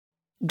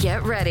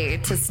Get ready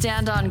to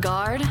stand on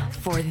guard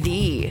for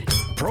the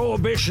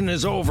Prohibition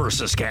is over,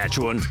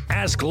 Saskatchewan.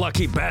 Ask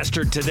Lucky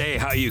Bastard today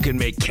how you can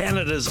make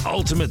Canada's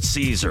ultimate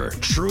Caesar,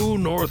 true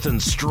north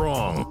and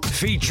strong.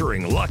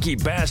 Featuring Lucky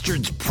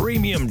Bastard's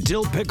premium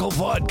dill pickle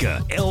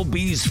vodka,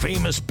 LB's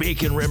famous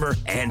bacon rimmer,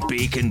 and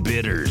bacon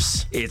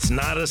bitters. It's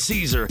not a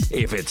Caesar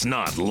if it's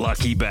not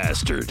Lucky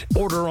Bastard.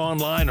 Order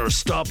online or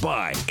stop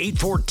by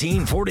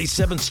 814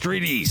 47th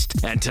Street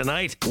East. And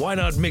tonight, why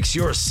not mix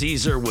your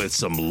Caesar with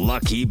some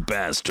Lucky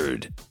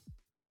Bastard?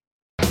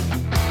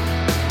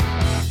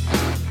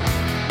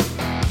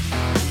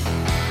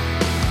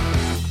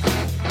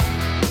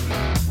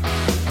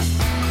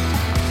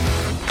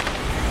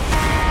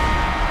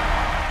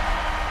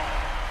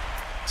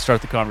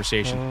 Start the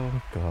conversation.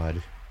 Oh,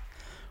 God.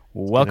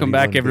 Welcome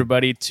back,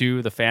 everybody,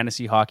 to the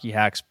Fantasy Hockey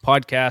Hacks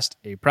podcast,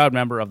 a proud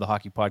member of the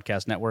Hockey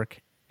Podcast Network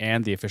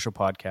and the official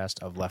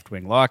podcast of Left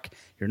Wing Lock,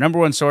 your number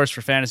one source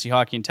for fantasy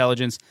hockey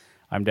intelligence.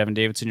 I'm Devin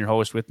Davidson, your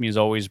host. With me, as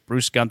always,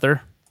 Bruce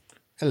Gunther.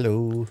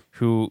 Hello.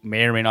 Who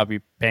may or may not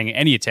be paying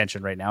any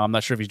attention right now. I'm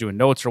not sure if he's doing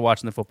notes or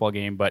watching the football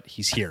game, but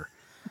he's here.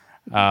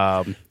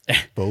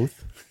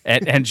 Both.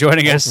 And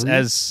joining us,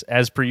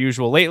 as per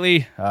usual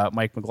lately,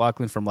 Mike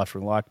McLaughlin from Left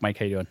Wing Lock. Mike,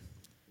 how you doing?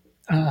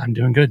 I'm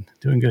doing good.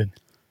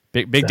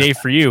 Big day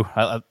for you.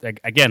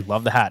 Again,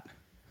 love the hat.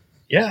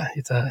 Yeah,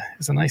 it's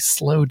a nice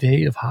slow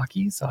day of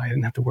hockey, so I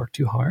didn't have to work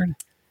too hard,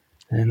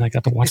 and I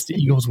got to watch the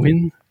Eagles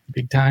win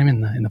big time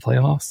in the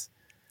playoffs.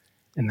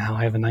 And now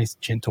I have a nice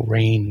gentle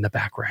rain in the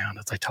background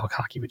as I talk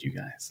hockey with you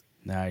guys.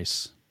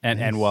 Nice.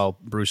 And while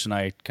Bruce and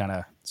I kind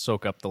of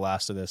soak up the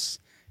last of this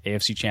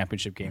AFC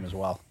Championship game as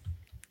well.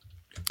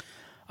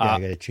 Yeah, I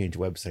got to change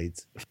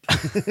websites.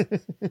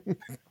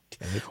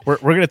 We're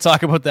going to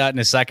talk about that in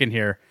a second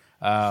here.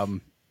 I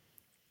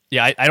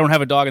don't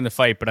have a dog in the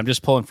fight, but I'm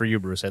just pulling for you,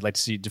 Bruce. I'd like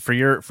to see, for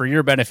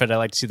your benefit, I'd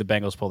like to see the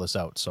Bengals pull this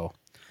out. So,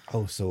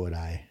 so would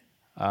I.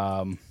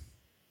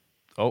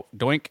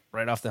 Doink,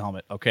 right off the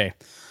helmet. Okay.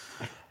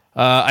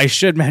 I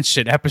should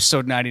mention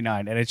episode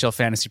 99, NHL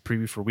Fantasy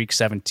Preview for Week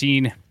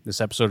 17. This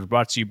episode is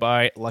brought to you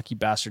by Lucky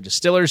Bastard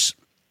Distillers.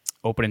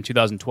 Opened in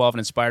 2012 and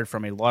inspired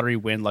from a lottery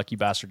win, Lucky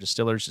Bastard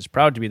Distillers is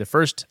proud to be the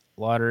first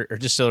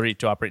distillery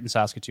to operate in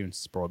Saskatoon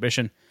since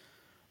Prohibition.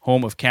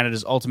 Home of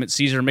Canada's ultimate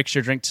Caesar. Mix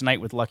your drink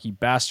tonight with Lucky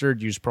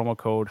Bastard. Use promo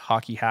code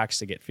HockeyHacks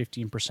to get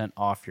 15%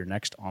 off your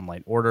next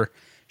online order.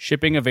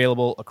 Shipping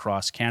available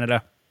across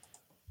Canada.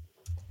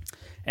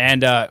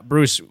 And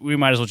Bruce, we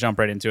might as well jump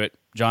right into it.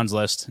 John's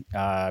list.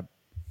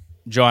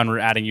 John, we're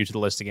adding you to the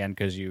list again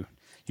because you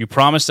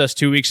promised us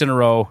 2 weeks in a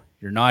row.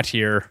 You're not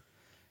here.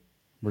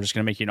 We're just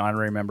going to make you an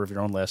honorary member of your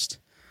own list.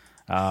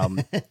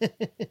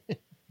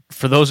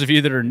 For those of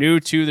you that are new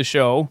to the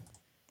show,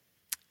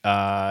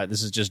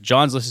 this is just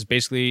John's list. Is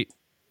basically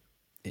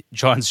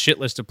John's shit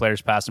list of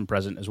players past and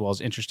present, as well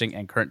as interesting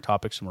and current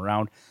topics from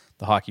around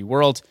the hockey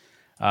world.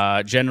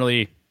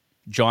 Generally,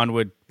 John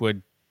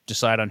would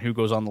decide on who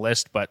goes on the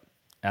list, but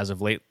as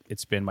of late,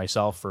 it's been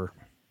myself or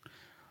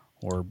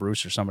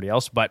Bruce or somebody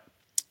else. But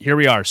here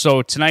we are.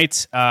 So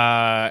tonight,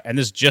 and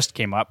this just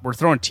came up, we're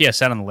throwing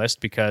TSN on the list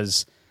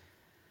because,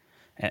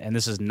 and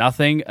this is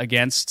nothing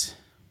against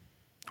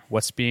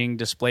what's being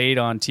displayed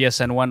on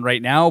TSN 1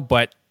 right now,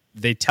 but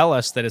they tell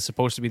us that it's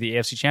supposed to be the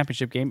AFC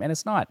Championship game, and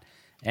it's not.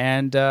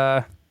 And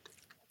so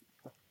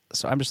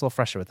I'm just a little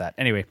frustrated with that.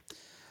 Anyway,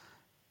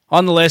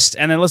 on the list,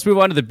 and then let's move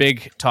on to the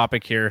big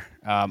topic here.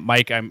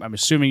 Mike, I'm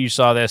assuming you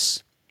saw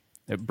this.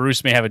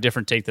 Bruce may have a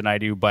different take than I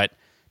do, but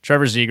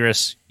Trevor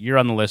Zegras, you're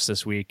on the list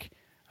this week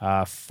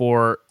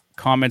for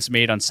comments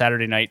made on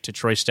Saturday night to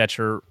Troy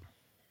Stecher,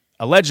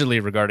 allegedly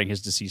regarding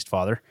his deceased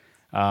father.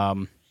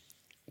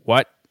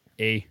 What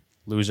a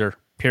loser,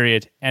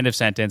 period, end of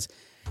sentence.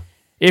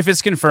 If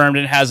it's confirmed,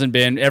 and it hasn't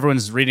been,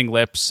 everyone's reading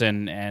lips,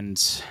 and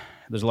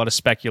there's a lot of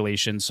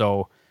speculation,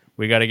 so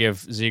we got to give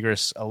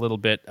Zegras a little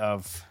bit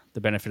of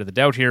the benefit of the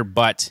doubt here,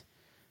 but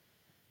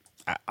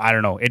I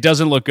don't know. It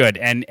doesn't look good.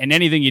 And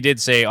anything you did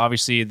say,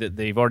 obviously, that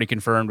they've already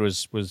confirmed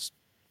was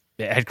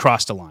it had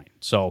crossed a line.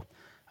 So,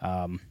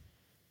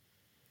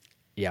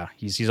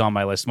 he's on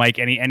my list. Mike,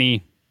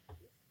 any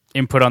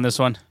input on this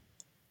one?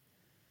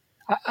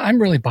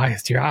 I'm really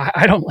biased here.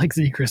 I don't like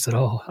Zegras at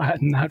all.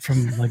 Not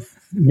from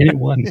minute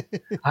one.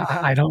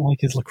 I don't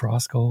like his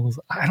lacrosse goals.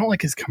 I don't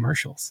like his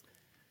commercials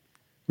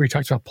where he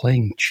talks about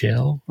playing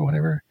chill or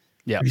whatever.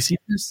 Yeah. Have you seen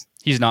this?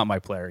 He's not my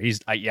player.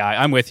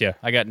 I'm with you.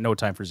 I got no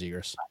time for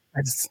Zegras.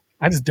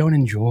 I just don't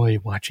enjoy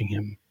watching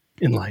him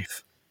in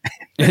life.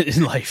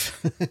 In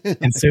life.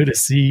 And so to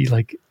see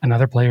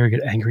another player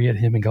get angry at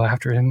him and go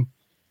after him,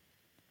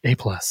 A+.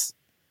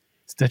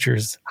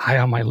 Stetcher's high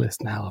on my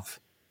list now of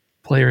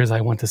players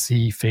I want to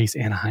see face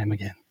Anaheim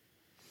again.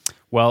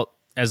 Well,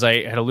 as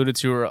I had alluded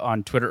to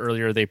on Twitter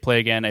earlier, they play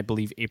again, I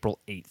believe April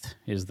 8th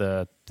is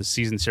the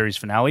season series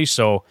finale.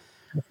 So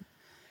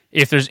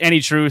if there's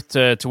any truth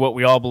to what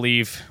we all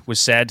believe was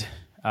said,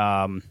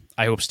 I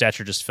hope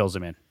Stetcher just fills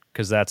him in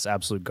because that's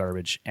absolute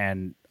garbage.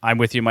 And I'm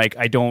with you, Mike.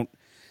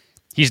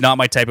 He's not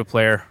my type of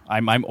player.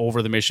 I'm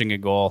over the Michigan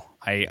goal.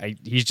 I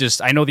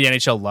know the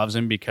NHL loves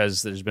him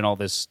because there's been all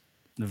this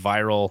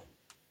viral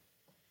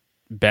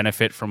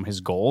benefit from his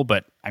goal,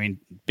 but I mean,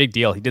 big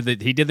deal. He did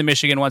the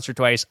Michigan once or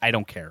twice. I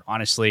don't care,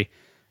 honestly.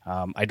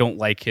 I don't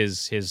like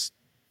his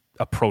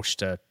approach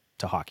to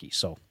hockey.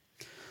 So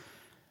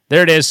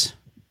there it is.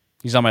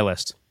 He's on my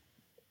list.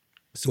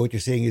 So what you're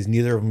saying is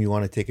neither of them you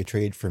want to take a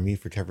trade for me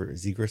for Trevor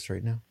Zegras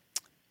right now?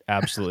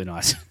 Absolutely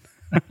not.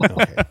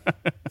 Okay.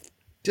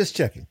 Just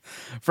checking.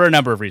 For a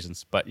number of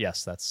reasons, but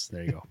yes,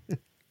 there you go.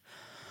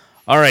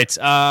 All right.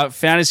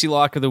 Fantasy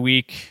lock of the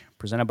week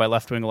presented by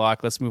Left Wing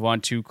Lock. Let's move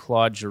on to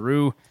Claude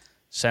Giroux,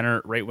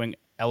 center, right wing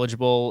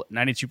eligible,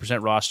 92%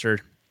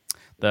 rostered.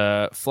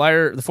 The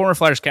former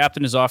Flyers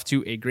captain is off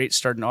to a great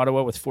start in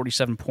Ottawa with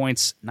 47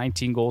 points,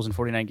 19 goals in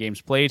 49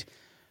 games played.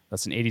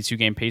 That's an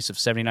 82-game pace of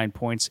 79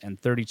 points and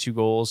 32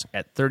 goals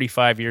at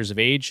 35 years of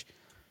age.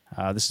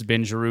 This has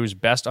been Giroux's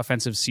best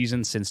offensive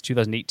season since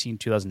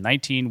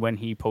 2018-2019 when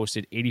he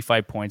posted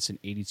 85 points in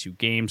 82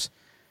 games.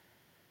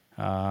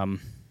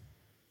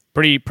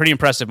 Pretty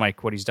impressive,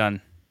 Mike, what he's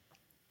done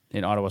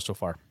in Ottawa so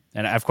far.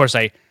 And, of course,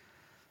 I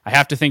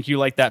have to think you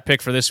like that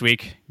pick for this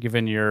week,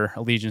 given your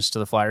allegiance to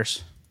the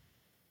Flyers.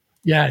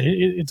 Yeah,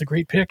 it's a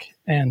great pick,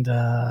 and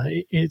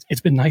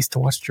it's been nice to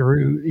watch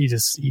Giroux. He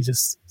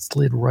just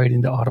slid right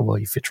into Ottawa.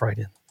 He fits right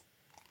in.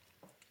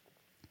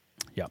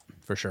 Yeah,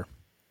 for sure.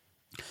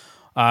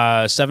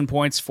 7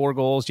 points, 4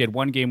 goals. You had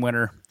 1 game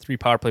winner, 3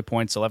 power play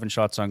points, 11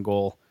 shots on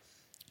goal.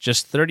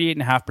 Just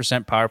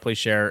 38.5% power play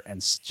share and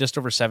just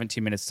over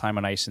 17 minutes time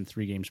on ice in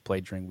 3 games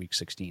played during Week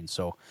 16.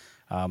 So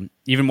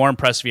even more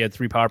impressive, he had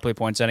 3 power play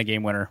points and a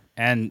game winner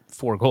and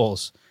 4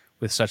 goals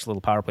with such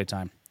little power play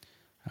time.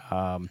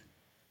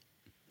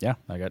 Yeah,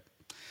 I got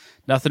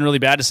nothing really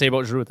bad to say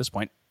about Giroux at this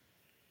point.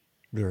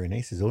 Very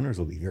nice. His owners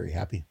will be very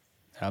happy.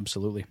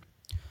 Absolutely.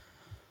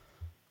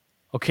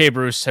 Okay,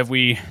 Bruce, have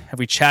we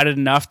chatted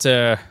enough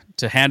to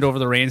hand over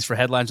the reins for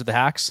headlines with the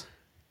Hacks?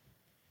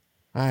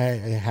 I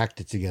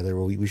hacked it together.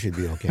 Well, we should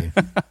be okay.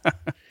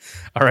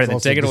 All right, then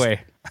take it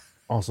away.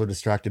 Also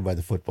distracted by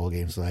the football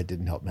game, so that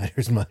didn't help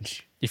matters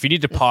much. If you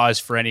need to pause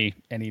for any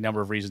number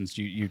of reasons,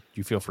 you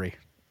feel free.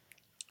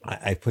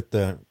 I put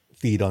the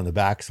feed on the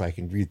back so I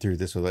can read through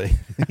this without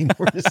any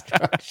more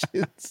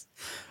distractions.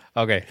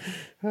 Okay.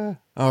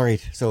 All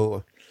right.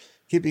 So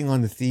keeping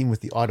on the theme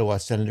with the Ottawa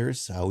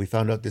Senators, we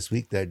found out this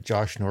week that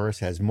Josh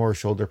Norris has more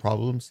shoulder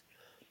problems.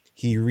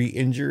 He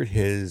re-injured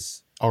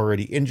his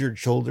already injured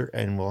shoulder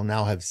and will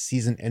now have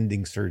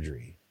season-ending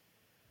surgery.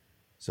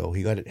 So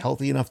he got it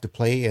healthy enough to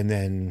play, and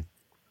then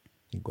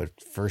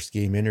first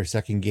game in or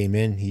second game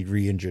in, he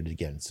re-injured it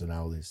again. So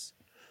now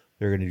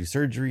they're going to do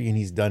surgery, and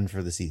he's done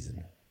for the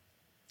season.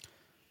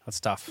 That's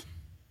tough.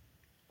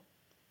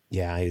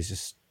 Yeah, he's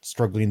just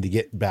struggling to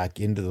get back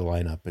into the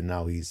lineup, and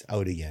now he's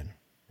out again.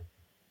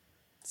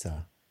 It's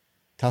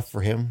tough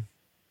for him,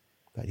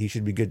 but he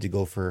should be good to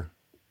go for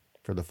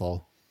the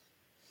fall.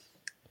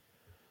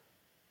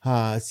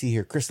 Let's see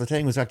here. Chris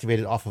Letang was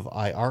activated off of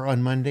IR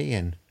on Monday,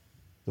 and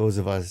those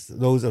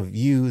of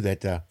you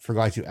that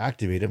forgot to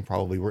activate him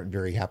probably weren't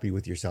very happy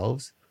with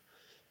yourselves.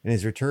 In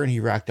his return,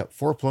 he racked up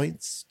 4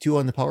 points, 2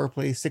 on the power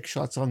play, 6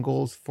 shots on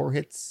goals, 4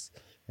 hits,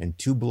 and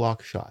 2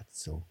 block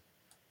shots. So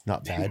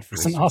not bad for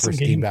his awesome first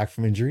game game back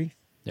from injury.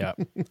 Yeah.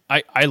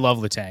 I love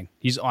Letang.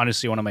 He's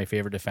honestly one of my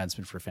favorite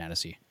defensemen for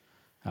fantasy.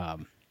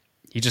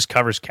 He just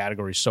covers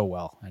categories so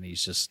well, and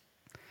he's just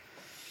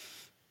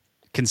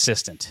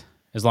consistent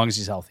as long as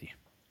he's healthy.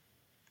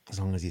 As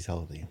long as he's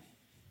healthy.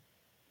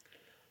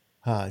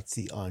 Let's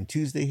see. On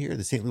Tuesday here,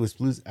 the St. Louis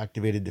Blues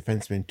activated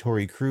defenseman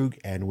Torrey Krug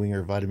and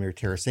winger Vladimir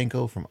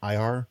Tarasenko from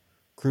IR.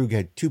 Krug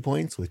had 2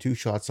 points with 2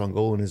 shots on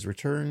goal in his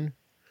return.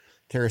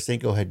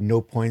 Tarasenko had no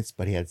points,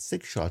 but he had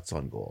 6 shots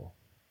on goal.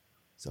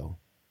 So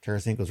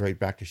Tarasenko's right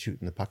back to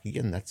shooting the puck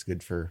again. That's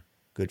good for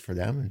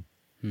them.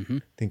 And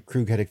I think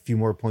Krug had a few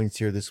more points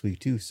here this week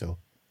too. So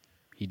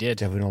He did.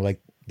 Devin will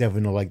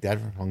like that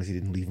as long as he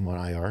didn't leave him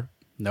on IR.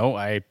 No,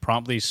 I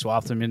promptly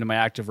swapped him into my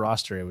active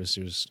roster. It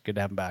was good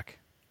to have him back.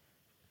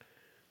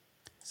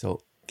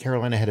 So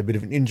Carolina had a bit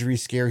of an injury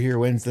scare here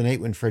Wednesday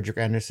night when Frederik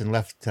Andersen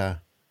left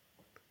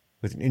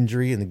with an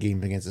injury in the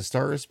game against the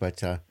Stars,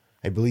 but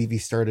I believe he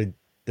started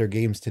their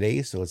games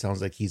today, so it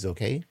sounds like he's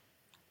okay.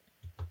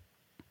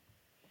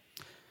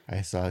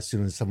 I saw as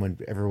soon as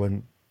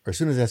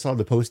I saw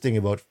the posting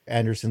about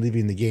Anderson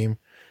leaving the game,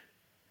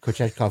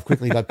 Kochetkov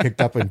quickly got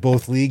picked up in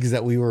both leagues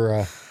that we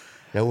were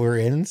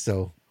in.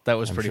 So that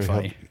was pretty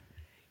funny.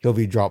 He'll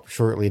be dropped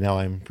shortly now,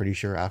 I'm pretty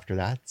sure, after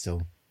that.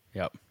 So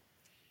yep.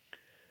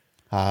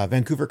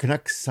 Vancouver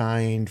Canucks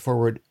signed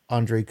forward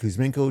Andrei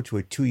Kuzmenko to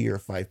a 2-year,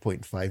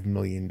 $5.5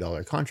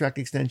 million contract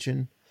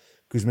extension.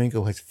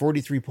 Kuzmenko has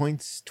 43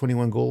 points,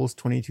 21 goals,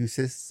 22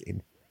 assists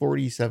in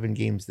 47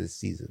 games this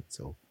season.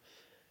 So,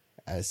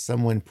 as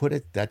someone put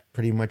it, that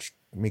pretty much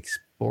makes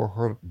Bo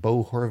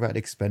Horvat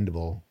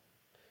expendable.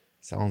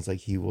 Sounds like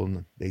he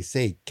will, they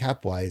say,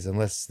 cap-wise,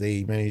 unless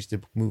they manage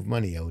to move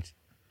money out.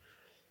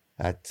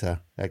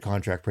 That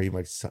contract pretty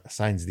much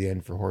signs the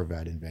end for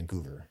Horvat in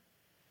Vancouver.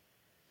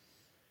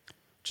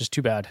 Just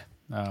too bad.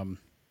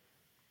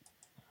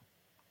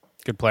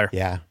 Good player.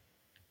 Yeah.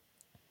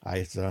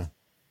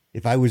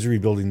 if I was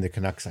rebuilding the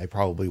Canucks, I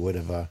probably would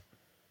have.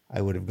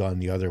 I would have gone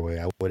the other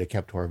way. I would have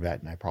kept Horvat,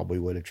 and I probably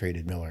would have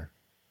traded Miller.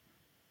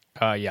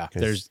 Yeah.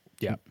 'Cause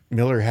Yeah.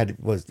 Miller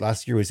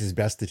last year was his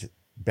best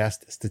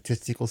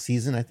statistical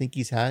season I think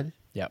he's had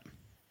Yeah.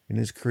 in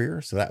his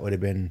career. So that would have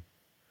been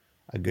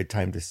a good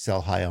time to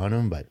sell high on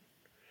him. But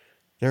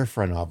their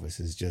front office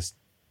is just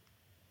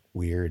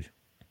weird.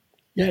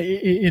 Yeah,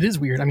 it is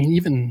weird. I mean,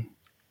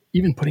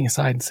 even putting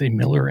aside, say,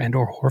 Miller and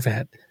or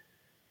Horvat,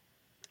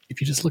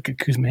 if you just look at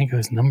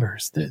Kuzmenko's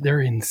numbers,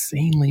 they're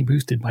insanely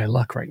boosted by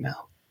luck right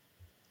now.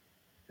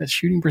 That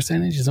shooting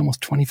percentage is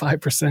almost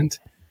 25%.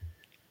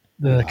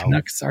 The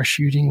Canucks are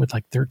shooting with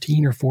like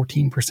 13 or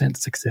 14%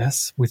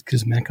 success with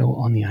Kuzmenko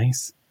on the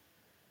ice.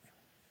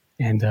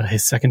 And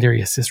his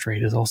secondary assist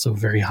rate is also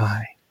very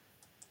high.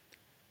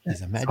 He's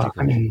a magic.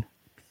 I mean,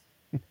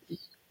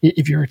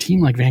 if you're a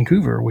team like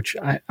Vancouver, which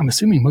I'm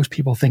assuming most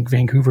people think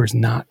Vancouver is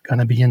not going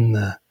to be in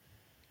the,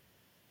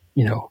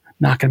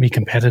 not going to be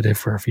competitive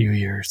for a few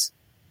years.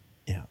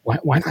 Yeah.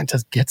 Why not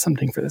just get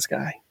something for this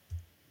guy?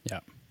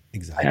 Yeah.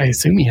 Exactly. I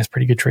assume he has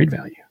pretty good trade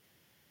value.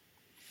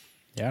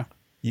 Yeah.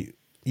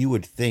 You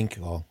would think,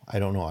 well, I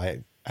don't know.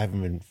 I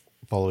haven't been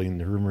following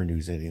the rumor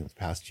news in the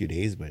past few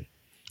days, but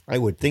I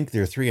would think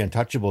their three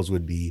untouchables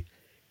would be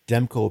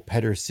Demko,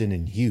 Pedersen,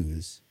 and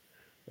Hughes.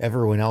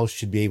 Everyone else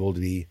should be able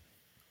to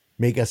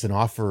make us an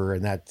offer,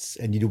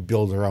 and you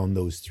build around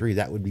those three.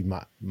 That would be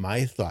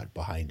my thought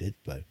behind it.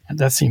 But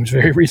That seems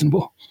very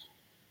reasonable.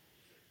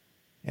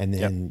 and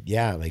then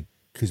like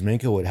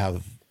Kuzmenko would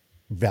have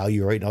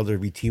value right now.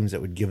 There'd be teams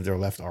that would give their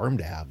left arm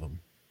to have him.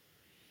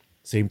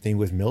 Same thing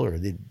with Miller.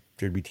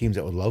 There'd be teams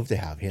that would love to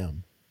have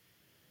him.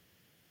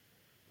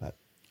 But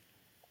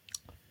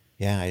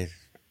yeah, I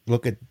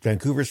look at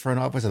Vancouver's front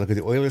office. I look at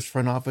the Oilers'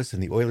 front office,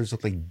 and the Oilers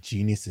look like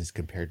geniuses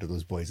compared to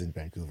those boys in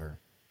Vancouver.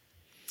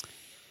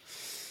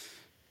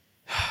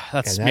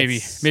 That's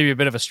maybe a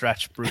bit of a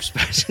stretch, Bruce.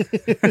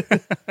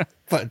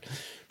 But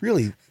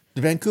really,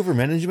 the Vancouver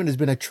management has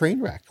been a train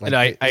wreck. And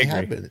I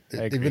agree.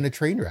 They've been a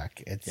train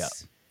wreck.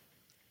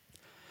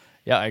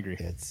 Yeah, I agree.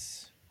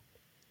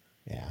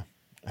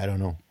 I don't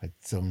know.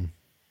 It's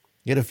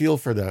get a feel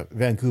for the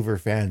Vancouver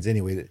fans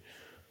anyway. That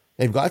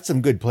they've got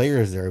some good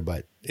players there,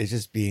 but it's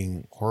just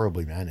being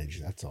horribly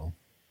managed. That's all.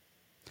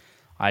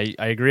 I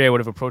agree. I would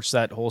have approached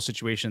that whole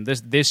situation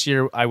this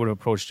year. I would have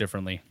approached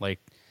differently. Like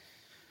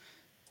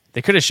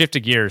they could have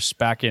shifted gears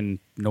back in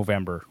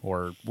November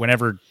or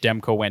whenever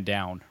Demko went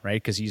down, right?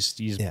 Because he's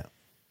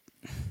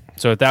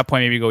So at that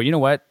point, maybe you go, you know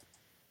what?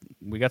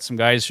 We got some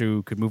guys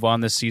who could move on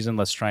this season.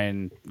 Let's try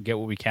and get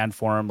what we can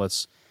for them.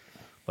 Let's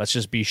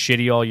just be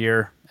shitty all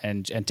year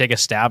and take a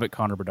stab at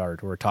Connor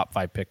Bedard, who are a top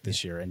 5 pick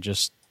this year. And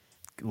just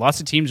lots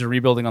of teams are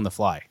rebuilding on the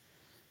fly.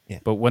 Yeah.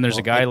 But when there's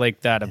a guy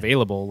like that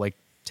available, like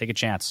take a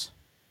chance.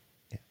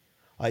 Yeah.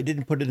 I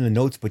didn't put it in the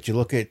notes, but you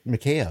look at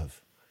Mikheyev.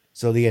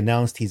 So they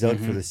announced he's out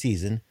for the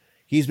season.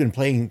 He's been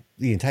playing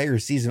the entire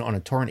season on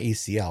a torn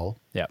ACL.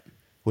 Yeah.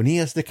 When he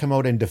has to come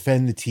out and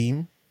defend the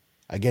team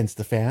against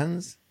the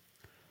fans,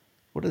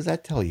 what does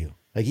that tell you?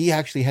 Like he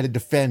actually had to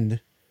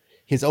defend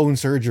his own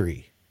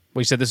surgery. Well,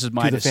 he said this is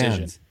my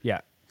decision. Fans.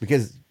 Yeah.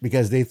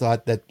 Because they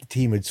thought that the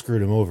team had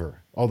screwed him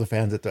over. All the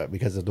fans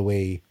because of the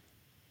way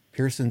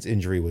Pearson's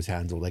injury was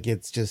handled. Like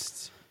it's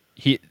just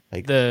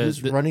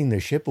who's running the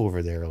ship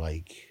over there?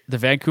 Like the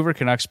Vancouver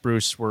Canucks,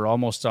 Bruce, were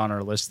almost on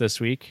our list this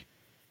week.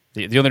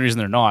 The only reason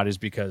they're not is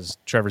because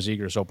Trevor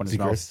Zegras opened his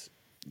mouth.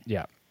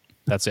 Yeah,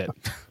 that's it.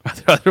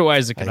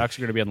 Otherwise, the Canucks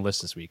are going to be on the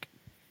list this week.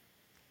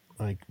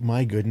 Like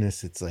my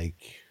goodness, it's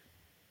like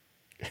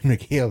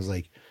Mikheyev's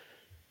like,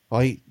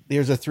 well,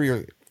 there's a 3 or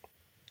a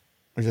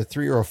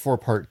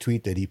 4-part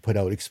tweet that he put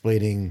out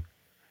explaining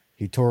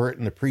he tore it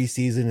in the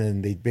preseason,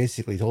 and they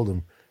basically told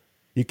him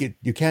you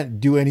can't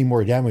do any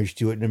more damage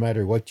to it no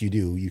matter what you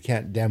do. You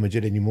can't damage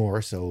it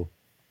anymore. So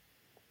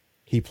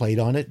he played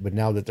on it, but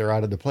now that they're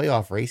out of the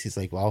playoff race, he's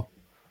like, well,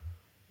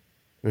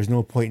 there's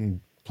no point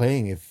in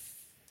playing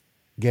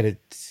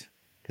because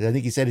I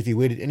think he said if he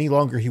waited any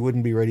longer, he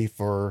wouldn't be ready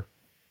for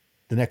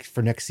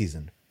next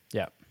season.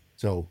 Yeah.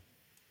 So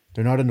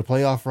they're not in the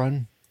playoff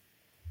run.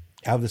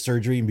 Have the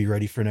surgery and be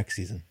ready for next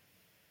season.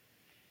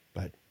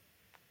 But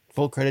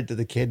full credit to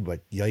the kid,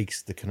 but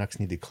yikes, the Canucks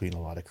need to clean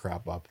a lot of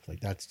crap up. Like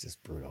that's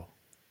just brutal.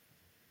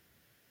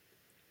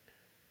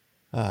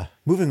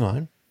 Moving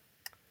on.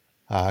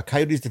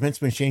 Coyotes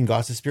defenseman Shane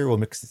Gostisbehere will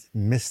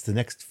miss the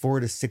next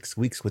 4 to 6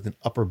 weeks with an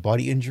upper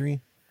body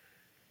injury,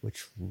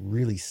 which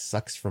really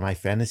sucks for my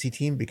fantasy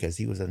team because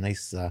he was a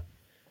nice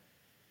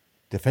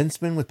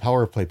defenseman with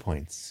power play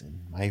points,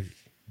 and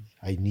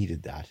I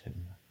needed that,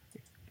 and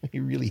I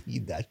really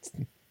need that.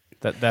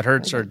 That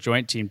hurts our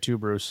joint team too,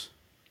 Bruce.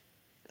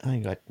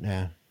 I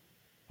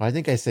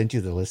think I sent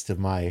you the list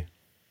of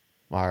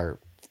our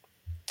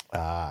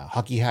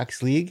Hockey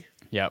Hacks League.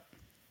 Yep.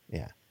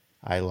 Yeah.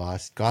 I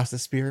lost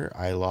Gostisbehere.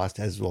 I lost,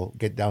 as we'll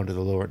get down to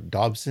the lower,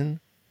 Dobson,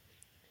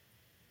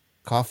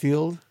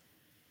 Caulfield,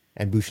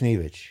 and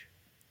Bushnevich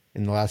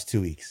in the last 2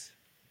 weeks.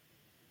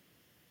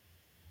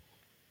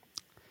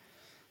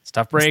 It's a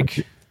tough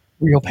break.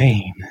 Real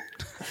pain.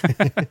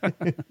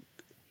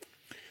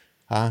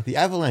 The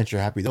Avalanche are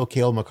happy, though.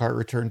 Cale Makar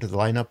returned to the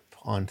lineup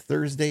on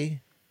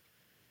Thursday.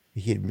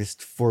 He had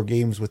missed 4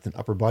 games with an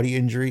upper body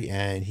injury,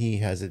 and he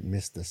hasn't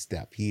missed a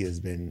step. He has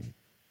been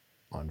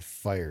on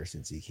fire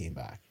since he came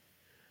back.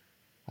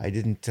 I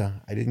didn't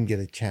get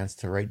a chance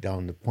to write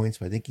down the points,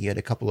 but I think he had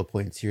a couple of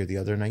points here the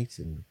other night,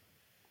 and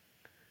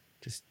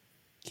just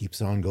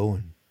keeps on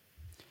going.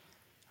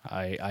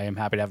 I am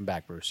happy to have him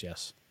back, Bruce.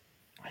 Yes.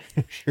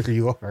 Sure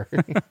you are.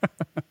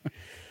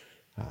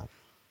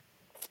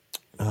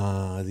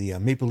 The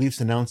Maple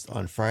Leafs announced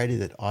on Friday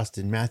that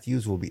Austin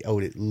Matthews will be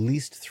out at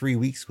least 3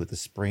 weeks with a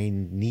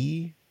sprained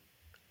knee.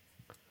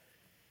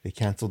 They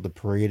canceled the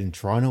parade in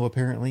Toronto,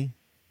 apparently.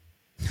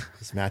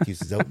 This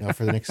Matthews is out now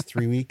for the next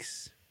 3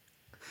 weeks.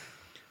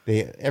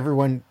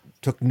 Everyone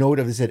took note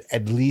of this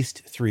at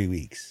least 3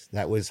 weeks.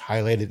 That was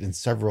highlighted in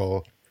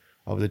several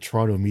of the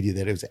Toronto media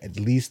that it was at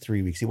least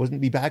 3 weeks. He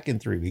wasn't be back in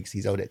 3 weeks.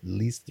 He's out at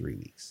least 3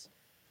 weeks.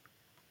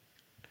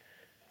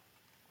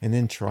 And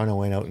then Toronto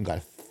went out and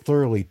got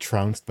thoroughly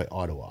trounced by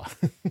Ottawa.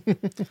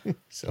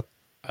 So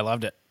I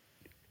loved it.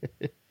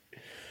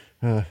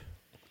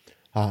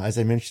 As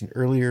I mentioned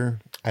earlier,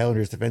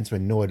 Islanders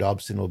defenseman Noah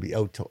Dobson will be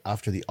out till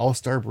after the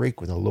All-Star break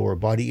with a lower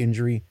body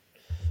injury.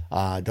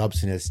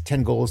 Dobson has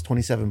 10 goals,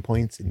 27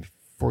 points in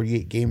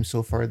 48 games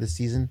so far this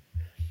season.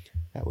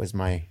 That was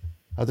my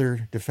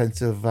other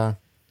defensive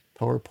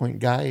PowerPoint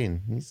guy,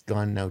 and he's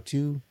gone now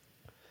too.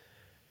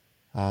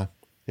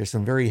 There's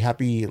some very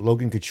happy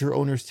Logan Couture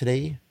owners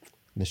today.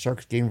 In the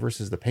Sharks game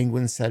versus the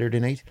Penguins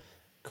Saturday night,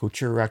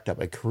 Couture racked up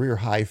a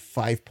career-high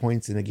 5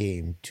 points in the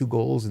game, 2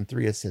 goals and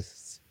 3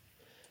 assists.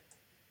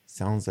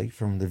 Sounds like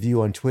from the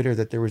view on Twitter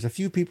that there was a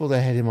few people that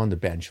had him on the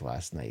bench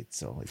last night,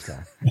 so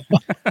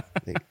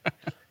they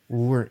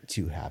weren't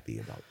too happy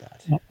about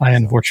that. I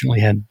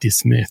unfortunately had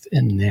DeSmith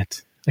and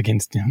net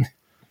against him.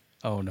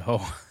 Oh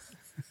no.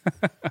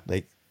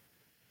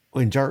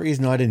 When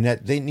Jari's not in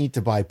net, they need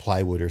to buy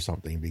plywood or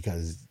something,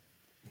 because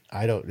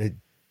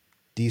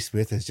D.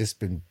 Smith has just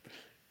been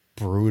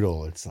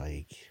brutal. It's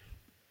like,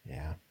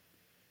 yeah,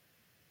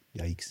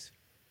 yikes.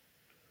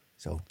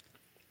 So,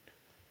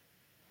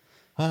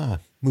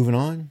 moving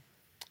on.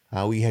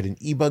 We had an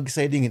e-bug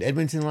sighting in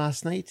Edmonton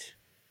last night.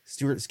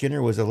 Stuart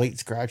Skinner was a late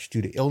scratch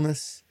due to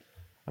illness.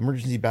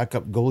 Emergency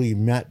backup goalie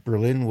Matt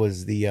Berlin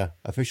was the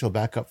official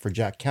backup for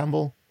Jack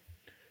Campbell.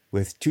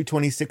 With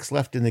 2:26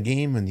 left in the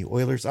game and the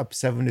Oilers up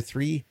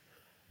 7-3,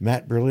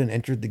 Matt Berlin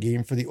entered the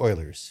game for the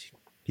Oilers.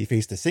 He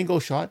faced a single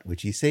shot,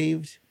 which he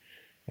saved,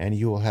 and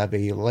he will have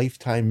a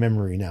lifetime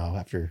memory now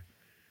after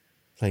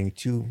playing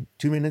 2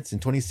 minutes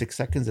and 26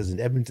 seconds as an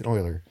Edmonton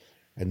Oiler.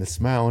 And the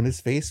smile on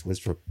his face was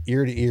from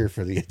ear to ear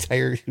for the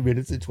entire 2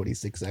 minutes and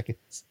 26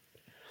 seconds.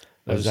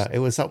 It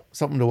was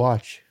something to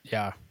watch.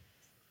 Yeah.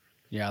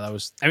 Yeah,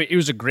 it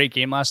was a great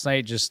game last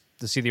night, just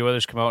to see the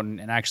Oilers come out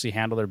and actually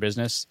handle their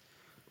business,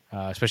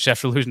 especially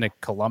after losing to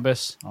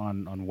Columbus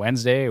on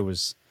Wednesday.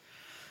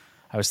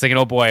 I was thinking,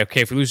 oh boy, okay,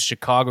 if we lose to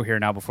Chicago here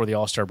now before the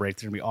All-Star break,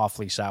 they're going to be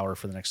awfully sour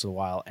for the next little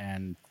while.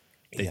 And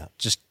they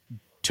just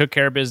took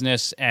care of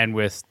business, and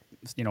with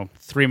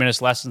 3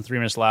 minutes less than 3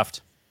 minutes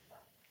left,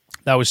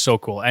 that was so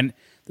cool. And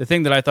the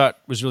thing that I thought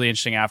was really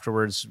interesting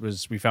afterwards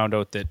was we found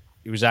out that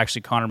it was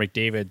actually Connor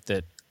McDavid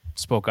that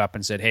spoke up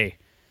and said, hey,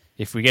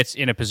 if we get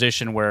in a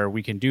position where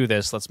we can do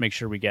this, let's make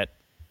sure we get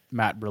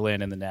Matt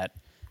Berlin in the net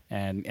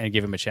and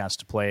give him a chance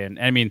to play. And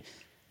I mean,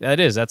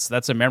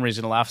 that's a memory he's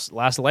going to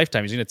last a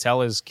lifetime. He's going to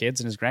tell his kids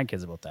and his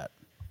grandkids about that.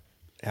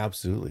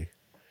 Absolutely.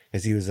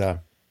 As he was,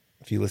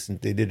 if you listen,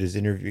 they did his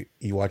interview.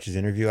 You watched his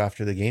interview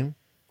after the game?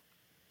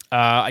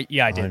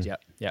 Yeah, I did.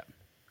 Yeah.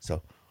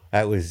 So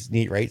that was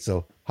neat, right?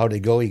 So how'd it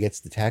go? He gets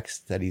the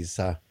text that he's,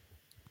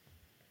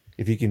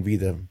 if he can be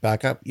the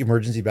backup,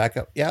 emergency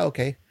backup. Yeah,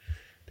 okay.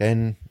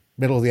 Then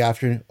middle of the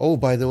afternoon. Oh,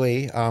 by the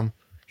way,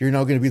 you're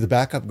now going to be the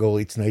backup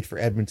goalie tonight for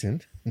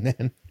Edmonton. And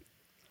then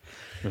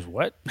was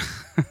what?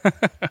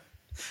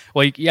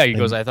 Well, he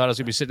goes, I thought I was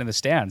going to be sitting in the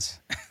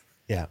stands.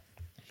 Yeah.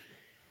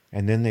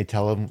 And then they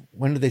tell him,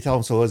 when did they tell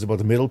him? So it was about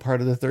the middle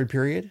part of the third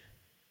period?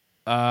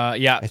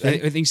 Yeah. I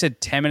think he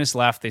said 10 minutes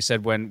left. They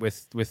said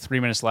with 3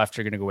 minutes left,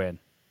 you're going to go in.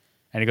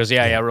 And he goes,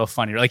 yeah, real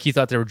funny. Like he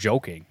thought they were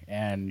joking.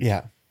 And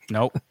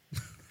nope.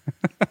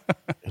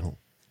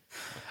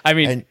 I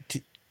mean,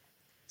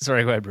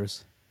 sorry, go ahead,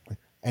 Bruce.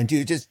 And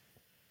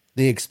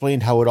they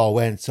explained how it all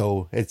went.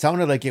 So it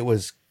sounded like it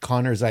was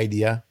Connor's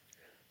idea.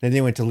 Then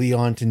they went to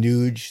Leon to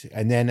Nuge,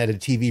 and then at a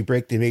TV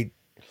break, they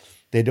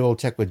double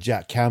check with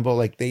Jack Campbell.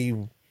 Like they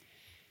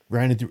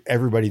ran it through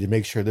everybody to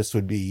make sure this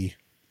would be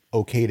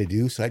okay to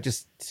do. So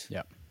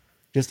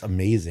just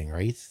amazing,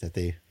 right?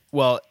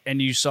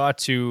 And you saw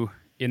too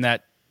in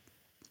that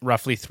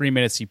roughly 3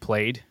 minutes he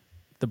played,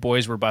 the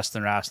boys were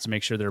busting their ass to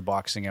make sure they're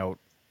boxing out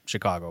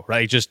Chicago,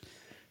 right? Just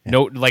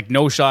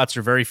no shots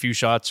or very few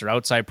shots or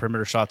outside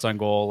perimeter shots on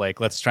goal. Like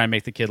let's try and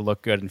make the kid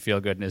look good and feel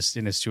good in his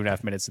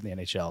 2.5 minutes in the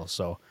NHL.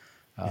 So.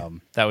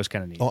 That was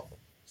kind of neat. Oh,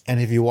 and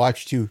if you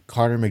watched too,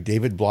 Connor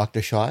McDavid blocked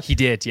a shot. He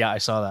did. Yeah, I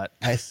saw that.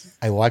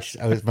 I watched.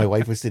 My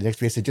wife was sitting next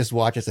to me. I said, "Just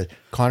watch." I said,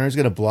 "Connor's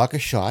going to block a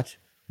shot,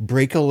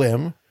 break a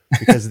limb,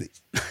 because the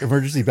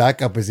emergency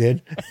backup is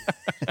in,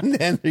 and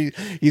then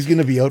he's going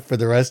to be out for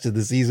the rest of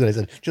the season. I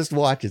said, just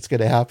watch, it's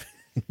going to happen.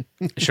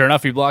 Sure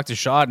enough, he blocked a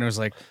shot, and it was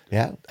like,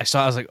 Yeah.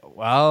 I was like,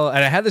 well,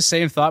 and I had the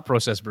same thought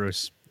process,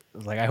 Bruce. I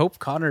was like, I hope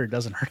Connor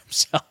doesn't hurt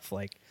himself.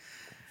 Like,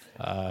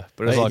 but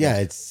it was all Yeah,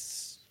 good.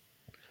 it's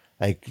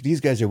like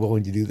these guys are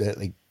willing to do that.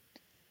 Like,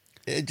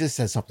 it just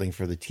says something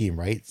for the team,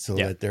 right? So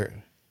Yeah. that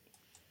they're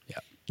Yeah.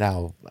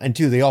 now, and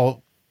two, they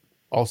all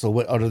also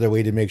went out of their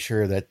way to make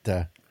sure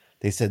that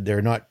they said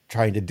they're not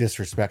trying to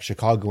disrespect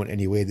Chicago in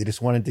any way. They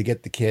just wanted to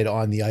get the kid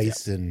on the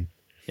ice, and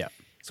Yeah.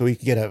 so he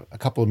could get a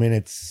couple of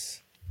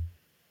minutes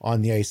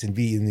on the ice and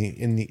be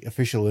in the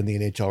official in the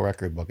NHL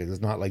record book.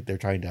 It's not like they're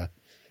trying to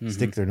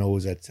stick their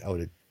nose out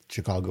at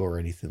Chicago or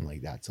anything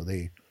like that. So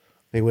they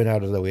went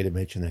out of their way to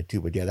mention that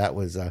too. But yeah, that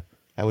was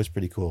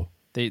pretty cool.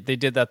 They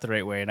did that the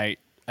right way, and I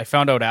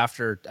found out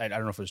after, I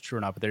don't know if it was true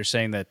or not, but they're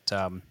saying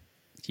that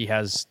he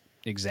has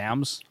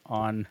exams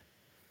on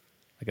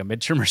like a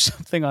midterm or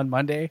something on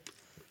Monday.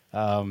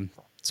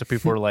 So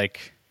people were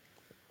like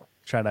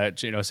trying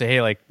to say,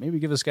 hey, like maybe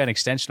give this guy an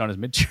extension on his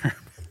midterm.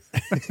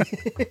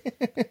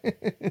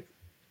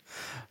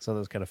 So that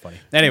was kind of funny.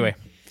 Anyway,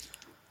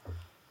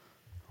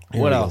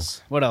 Here what we go.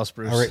 else? What else,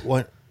 Bruce? All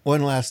right,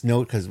 one last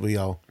note, because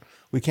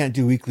we can't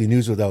do weekly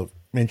news without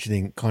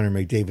mentioning Connor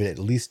McDavid at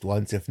least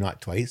once, if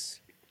not twice.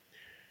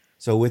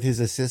 So with his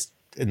assist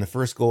in the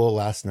first goal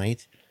last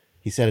night,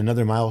 he set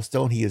another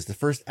milestone. He is the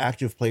first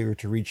active player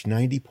to reach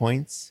 90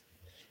 points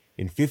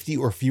in 50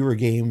 or fewer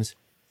games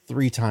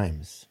 3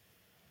 times.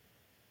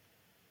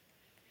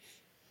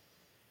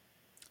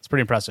 It's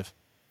pretty impressive.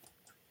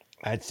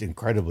 That's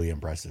incredibly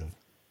impressive.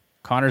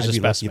 Connor's a I'd be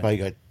lucky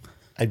specimen.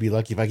 I'd be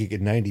lucky if I could get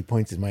 90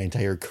 points in my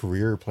entire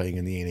career playing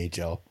in the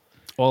NHL.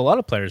 Well, a lot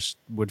of players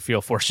would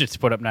feel fortunate to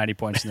put up 90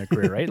 points in their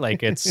career, right?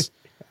 Like it's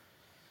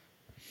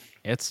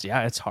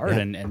hard,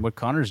 Yeah. and what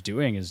Connor's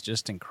doing is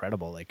just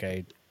incredible. Like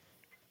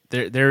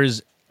there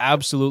is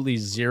absolutely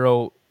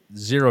zero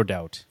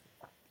doubt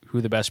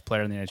who the best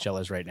player in the NHL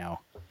is right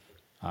now.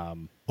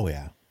 Oh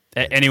yeah,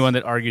 Anyone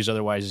that argues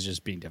otherwise is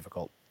just being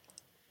difficult.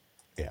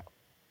 yeah,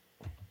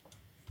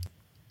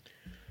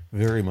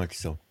 very much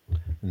so.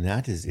 And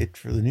that is it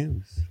for the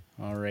news.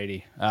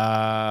 Alrighty.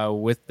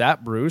 With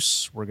that,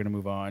 Bruce, we're going to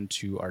move on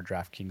to our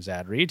DraftKings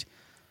ad read.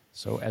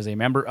 So, as a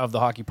member of the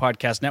Hockey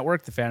Podcast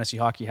Network, the Fantasy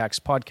Hockey Hacks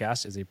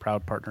podcast is a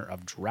proud partner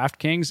of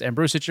DraftKings. And,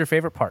 Bruce, it's your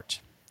favorite part.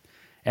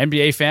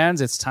 NBA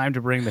fans, it's time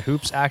to bring the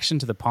hoops action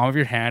to the palm of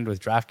your hand with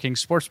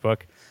DraftKings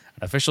Sportsbook,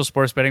 an official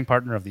sports betting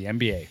partner of the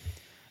NBA.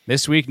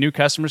 This week, new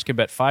customers can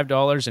bet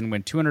 $5 and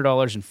win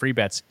 $200 in free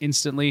bets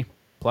instantly.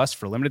 Plus,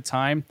 for limited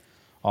time,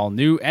 all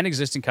new and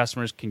existing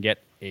customers can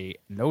get a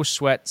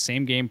no-sweat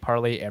same-game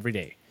parlay every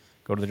day.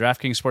 Go to the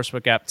DraftKings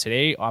Sportsbook app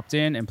today, opt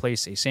in, and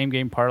place a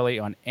same-game parlay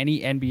on any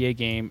NBA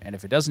game, and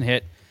if it doesn't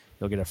hit,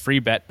 you'll get a free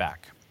bet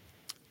back.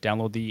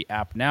 Download the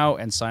app now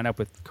and sign up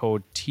with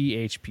code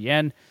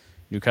THPN.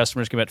 New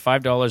customers can bet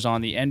 $5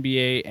 on the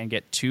NBA and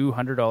get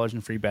 $200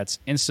 in free bets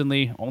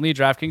instantly. Only at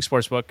DraftKings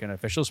Sportsbook, an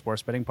official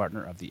sports betting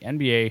partner of the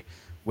NBA,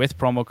 with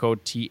promo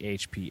code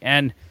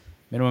THPN.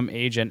 Minimum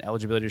age and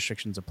eligibility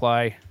restrictions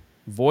apply.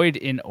 Void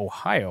in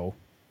Ohio.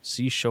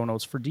 See show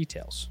notes for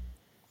details.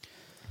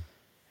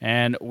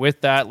 And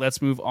with that,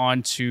 let's move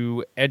on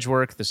to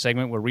Edgework, the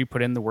segment where we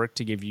put in the work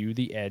to give you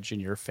the edge in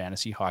your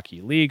fantasy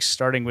hockey leagues.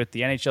 Starting with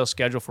the NHL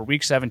schedule for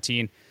Week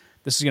 17.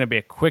 This is going to be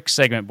a quick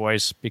segment,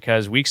 boys,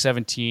 because Week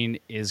 17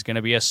 is going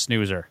to be a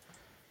snoozer.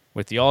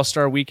 With the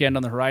All-Star Weekend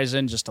on the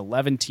horizon, just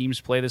 11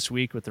 teams play this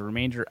week, with the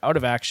remainder out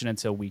of action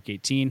until Week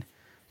 18.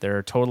 There are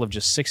a total of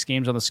just 6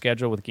 games on the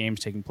schedule, with games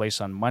taking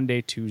place on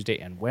Monday, Tuesday,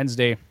 and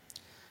Wednesday.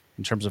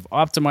 In terms of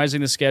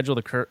optimizing the schedule,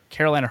 the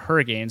Carolina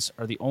Hurricanes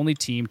are the only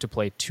team to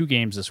play 2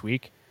 games this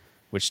week,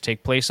 which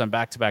take place on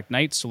back-to-back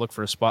nights, so look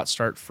for a spot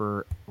start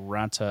for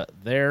Ranta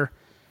there.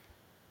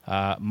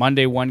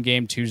 Monday, 1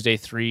 game, Tuesday,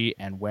 3,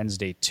 and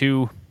Wednesday,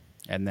 2,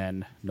 and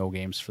then no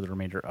games for the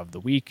remainder of the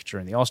week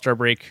during the All-Star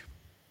break.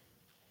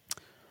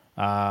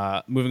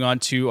 Moving on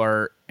to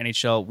our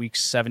NHL Week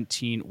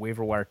 17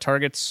 waiver wire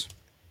targets.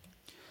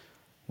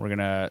 We're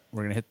gonna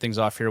hit things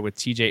off here with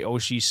TJ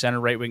Oshie,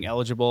 center right wing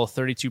eligible,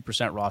 32%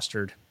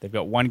 rostered. They've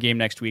got 1 game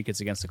next week.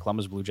 It's against the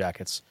Columbus Blue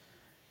Jackets.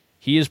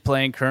 He is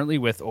playing currently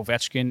with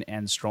Ovechkin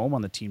and Strome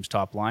on the team's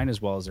top line,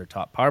 as well as their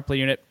top power play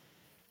unit.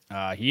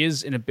 He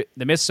is in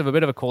the midst of a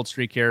bit of a cold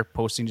streak here,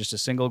 posting just a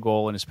single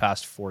goal in his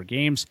past 4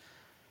 games.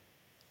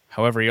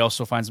 However, he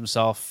also finds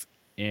himself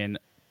in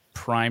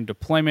prime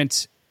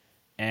deployment,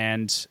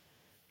 and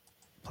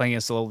playing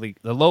against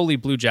the lowly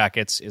Blue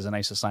Jackets is a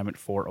nice assignment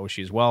for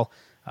Oshie as well.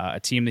 A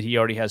team that he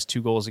already has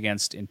 2 goals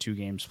against in 2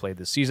 games played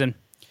this season.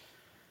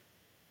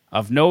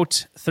 Of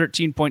note,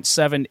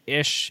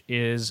 13.7-ish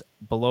is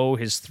below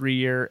his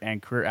 3-year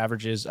and career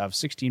averages of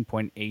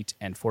 16.8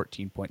 and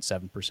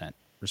 14.7%,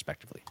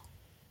 respectively.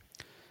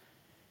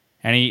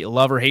 Any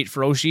love or hate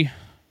for Oshie?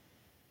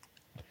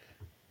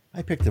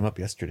 I picked him up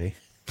yesterday.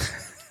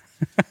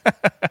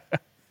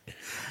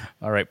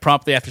 All right,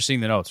 promptly after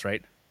seeing the notes,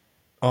 right?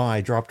 Oh,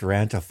 I dropped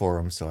Ranta for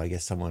him, so I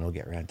guess someone will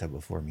get Ranta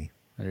before me.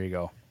 There you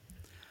go.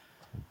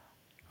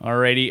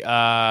 Alrighty.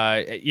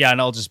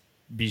 And I'll just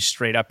be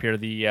straight up here.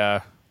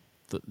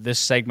 This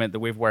segment, the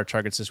waiver wire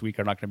targets this week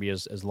are not going to be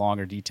as long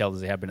or detailed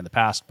as they have been in the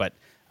past, but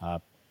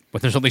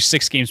there's only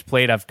 6 games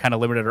played, I've kind of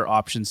limited our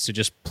options to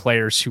just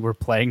players who are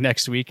playing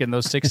next week in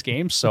those 6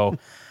 games. So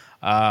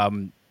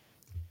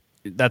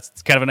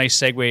that's kind of a nice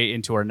segue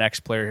into our next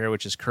player here,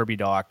 which is Kirby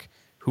Dach,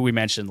 who we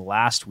mentioned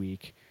last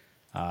week.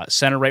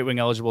 Center right wing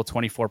eligible,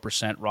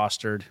 24%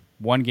 rostered.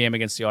 1 game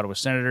against the Ottawa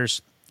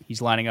Senators.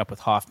 He's lining up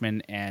with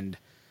Hoffman and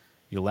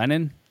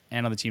Yelenin,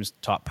 and on the team's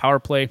top power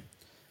play.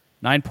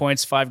 9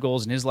 points, 5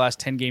 goals in his last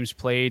 10 games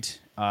played.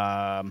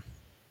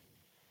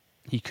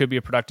 He could be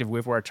a productive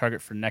waiver wire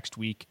target for next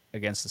week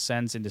against the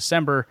Sens in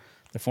December.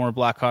 The former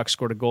Blackhawks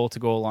scored a goal to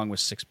go along with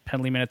 6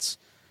 penalty minutes.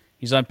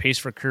 He's on pace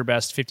for career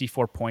best,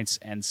 54 points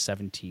and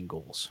 17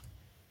 goals.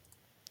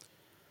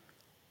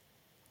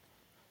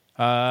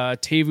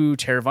 Teuvo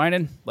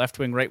Teravainen, left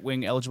wing, right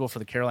wing, eligible for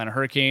the Carolina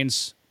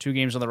Hurricanes. 2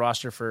 games on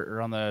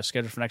the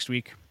schedule for next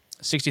week.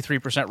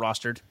 63%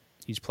 rostered.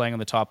 He's playing on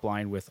the top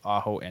line with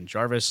Aho and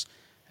Jarvis,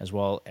 as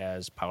well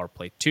as power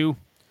play 2.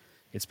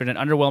 It's been an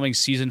underwhelming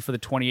season for the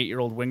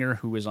 28-year-old winger,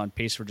 who is on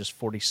pace for just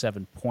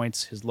 47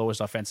 points, his lowest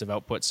offensive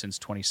output since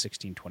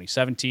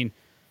 2016-2017.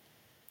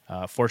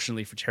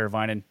 Fortunately for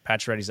Teravainen,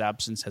 Pacioretty's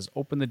absence has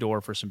opened the door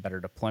for some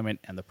better deployment,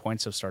 and the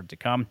points have started to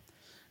come.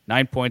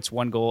 9 points,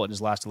 1 goal in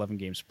his last 11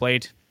 games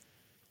played,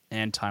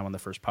 and time on the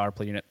first power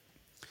play unit.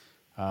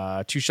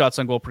 2 shots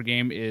on goal per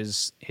game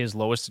is his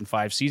lowest in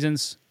 5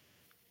 seasons,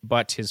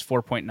 but his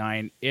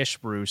 4.9-ish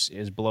Bruce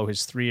is below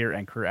his 3-year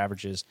and career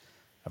averages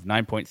of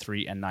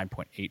 9.3 and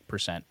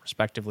 9.8%,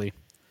 respectively.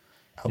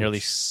 Ouch. Nearly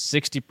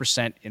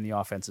 60% in the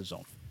offensive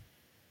zone.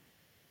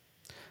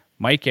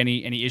 Mike,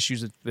 any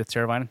issues with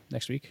Teravainen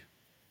next week?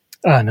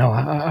 No,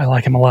 I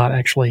like him a lot,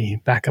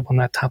 actually. Back up on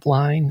that top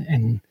line,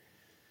 and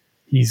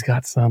he's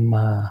got some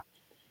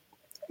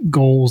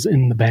goals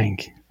in the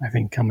bank, I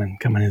think, coming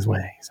his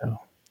way. So,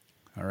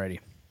 alrighty.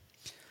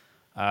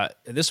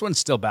 This one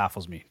still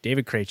baffles me.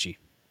 David Krejci.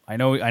 I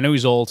know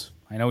he's old.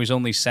 I know he's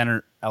only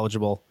center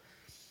eligible.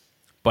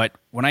 But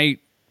when I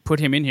put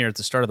him in here at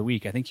the start of the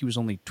week, I think he was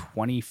only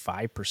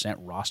 25%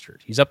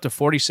 rostered. He's up to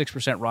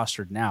 46%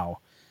 rostered now,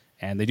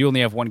 and they do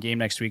only have 1 game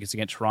next week. It's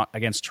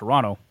against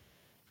Toronto.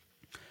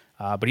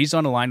 But he's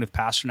on the line with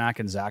Pasternak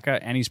and Zaka,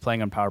 and he's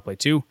playing on power play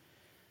 2.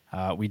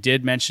 We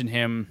did mention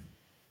him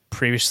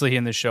previously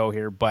in the show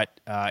here, but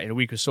in a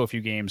week with so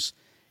few games,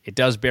 it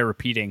does bear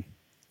repeating.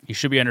 He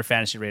should be under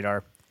fantasy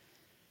radar.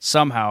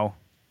 Somehow,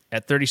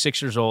 at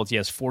 36 years old, he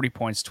has 40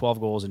 points, 12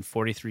 goals in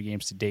 43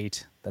 games to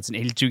date. That's an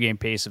 82-game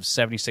pace of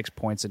 76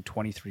 points and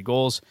 23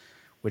 goals,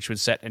 which would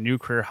set a new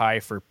career high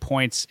for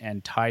points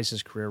and ties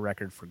his career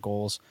record for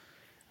goals.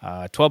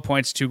 12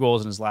 points, 2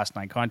 goals in his last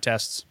 9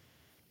 contests.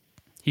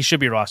 He should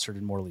be rostered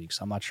in more leagues.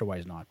 I'm not sure why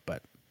he's not,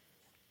 but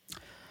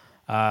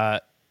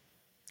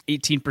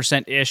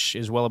 18%-ish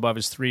is well above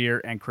his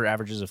 3-year and career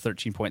averages of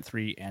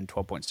 13.3 and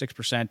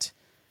 12.6%,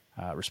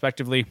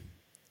 respectively.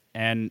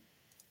 And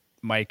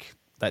Mike,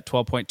 that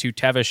 12.2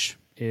 Tevish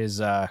is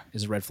a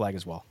red flag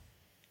as well.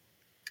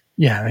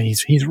 Yeah,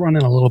 he's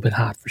running a little bit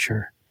hot for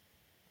sure.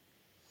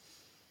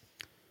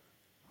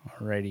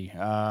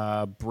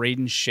 Alrighty.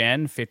 Braden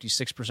Shen,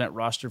 56%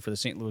 rostered for the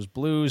St. Louis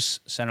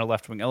Blues, center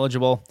left wing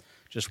eligible.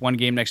 Just 1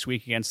 game next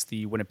week against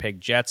the Winnipeg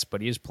Jets,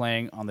 but he is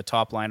playing on the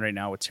top line right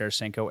now with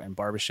Tarasenko and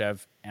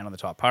Barbashev, and on the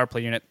top power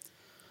play unit.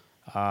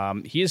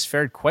 He has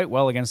fared quite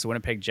well against the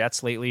Winnipeg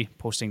Jets lately,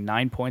 posting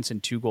 9 points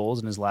and 2 goals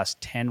in his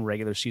last 10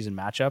 regular season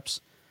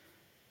matchups.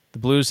 The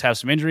Blues have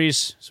some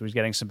injuries, so he's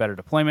getting some better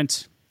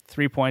deployment.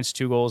 3 points,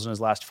 2 goals in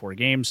his last 4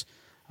 games.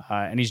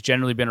 And he's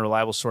generally been a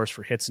reliable source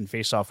for hits and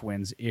faceoff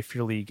wins if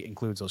your league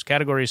includes those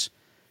categories.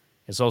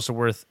 It's also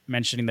worth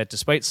mentioning that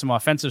despite some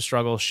offensive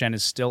struggles, Shen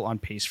is still on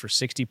pace for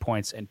 60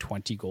 points and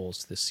 20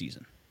 goals this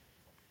season.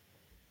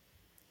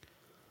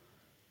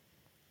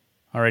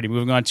 Alrighty,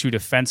 moving on to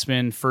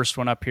defensemen. First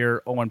one up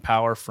here, Owen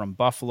Power from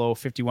Buffalo,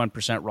 51%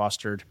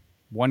 rostered.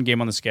 1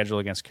 game on the schedule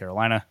against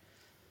Carolina.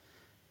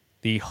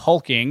 The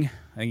hulking,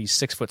 I think he's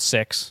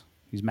 6'6".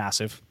 He's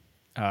massive.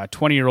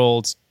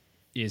 20-year-old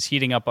is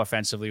heating up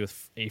offensively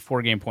with a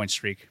 4-game point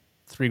streak,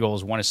 3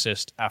 goals, 1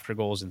 assist after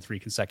goals in 3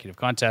 consecutive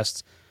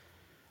contests.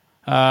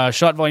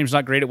 Shot volume's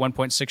not great at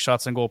 1.6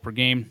 shots on goal per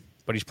game,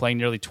 but he's playing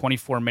nearly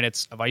 24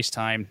 minutes of ice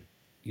time.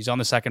 He's on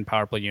the second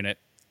power play unit,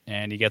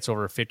 and he gets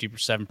over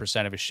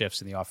 57% of his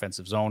shifts in the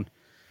offensive zone.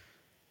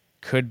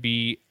 Could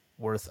be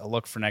worth a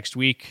look for next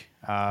week.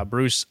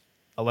 Bruce,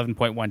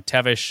 11.1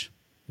 Tevish,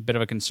 a bit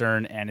of a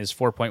concern, and his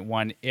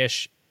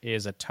 4.1-ish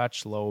is a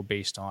touch low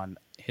based on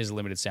his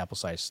limited sample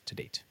size to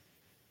date.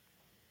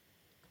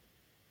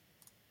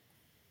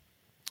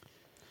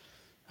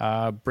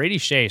 Brady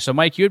Shea. So,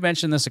 Mike, you had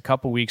mentioned this a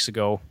couple weeks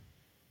ago.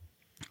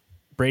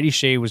 Brady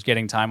Shea was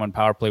getting time on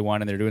Power Play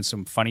 1, and they're doing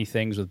some funny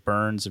things with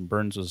Burns, and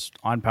Burns was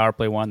on Power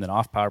Play 1, then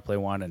off Power Play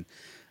 1.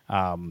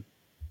 And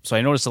so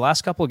I noticed the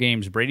last couple of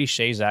games, Brady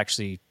Shea's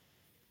actually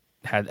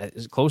had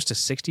close to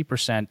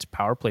 60%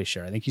 Power Play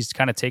share. I think he's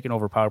kind of taken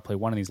over Power Play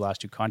 1 in these last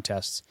 2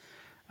 contests.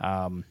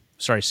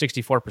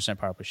 64%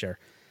 Power Play share.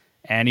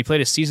 And he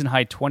played a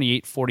season-high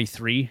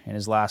 28-43 in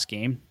his last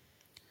game.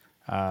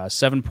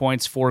 7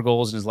 points, 4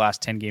 goals in his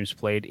last 10 games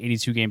played.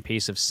 82-game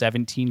pace of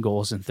 17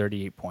 goals and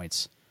 38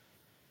 points.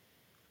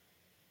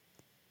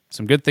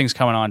 Some good things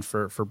coming on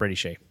for Brady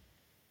Shea.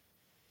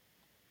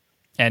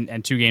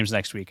 And 2 games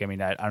next week. I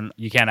mean,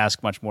 you can't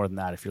ask much more than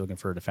that if you're looking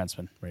for a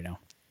defenseman right now.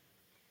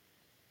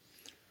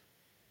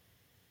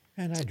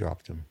 And I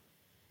dropped him.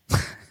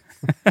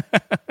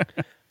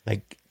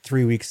 Like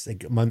 3 weeks,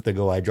 like a month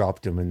ago, I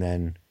dropped him and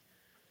then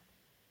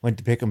went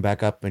to pick him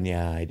back up. And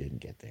yeah, I didn't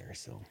get there.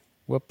 So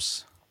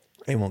Whoops.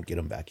 I won't get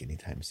him back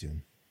anytime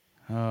soon.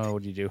 Oh,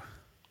 what do you do?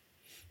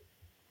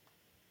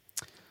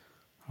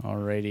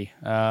 Alrighty.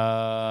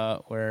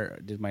 Where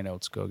did my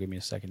notes go? Give me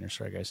a second here.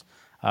 Sorry, guys.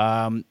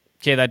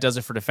 Okay, that does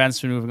it for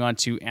defensemen. Moving on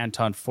to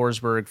Anton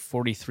Forsberg,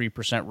 43%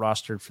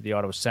 rostered for the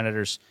Ottawa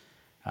Senators.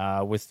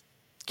 With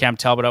Cam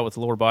Talbot out with a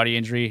lower body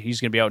injury,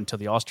 he's going to be out until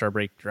the All-Star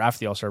break, or after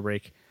the All-Star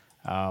break.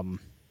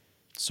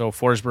 So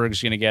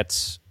Forsberg's going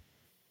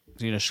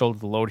to shoulder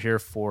the load here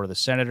for the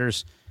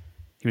Senators.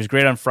 He was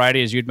great on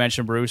Friday, as you'd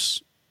mentioned, Bruce,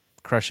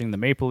 crushing the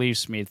Maple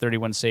Leafs, made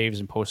 31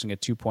 saves and posting a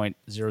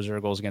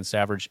 2.00 goals against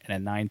average and a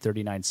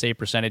 939 save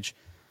percentage.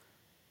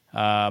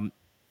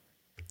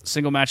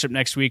 Single matchup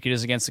next week, it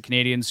is against the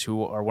Canadiens,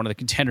 who are one of the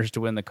contenders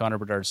to win the Connor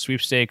Bedard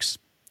sweepstakes.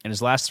 In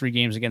his last 3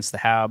 games against the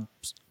Habs,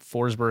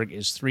 Forsberg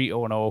is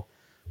 3-0-0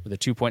 with a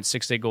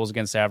 2.68 goals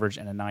against average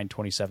and a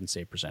 927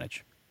 save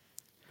percentage.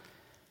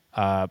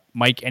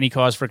 Mike, any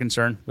cause for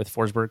concern with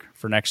Forsberg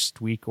for next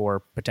week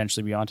or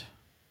potentially beyond?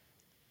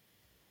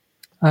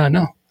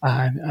 No,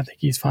 I think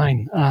he's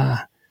fine.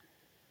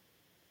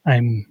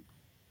 I'm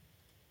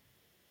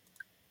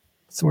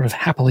sort of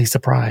happily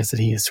surprised that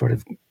he has sort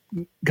of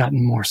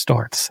gotten more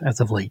starts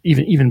as of late,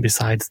 even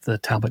besides the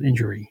Talbot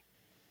injury.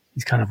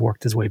 He's kind of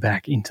worked his way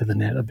back into the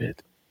net a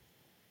bit.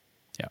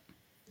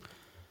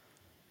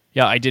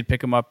 Yeah, I did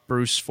pick him up,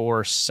 Bruce,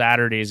 for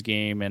Saturday's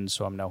game, and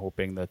so I'm now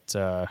hoping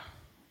that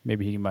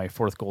maybe he's my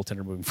 4th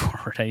goaltender moving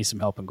forward. I need some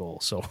help in goal,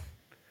 so...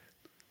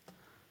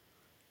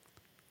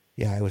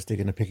 Yeah, I was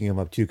thinking of picking him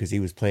up too because he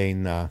was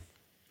playing.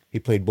 He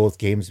played both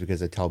games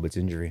because of Talbot's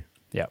injury.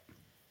 Yep.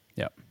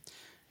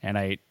 And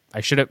I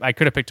could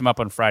have picked him up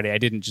on Friday. I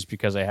didn't just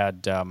because I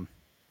had. Sorry,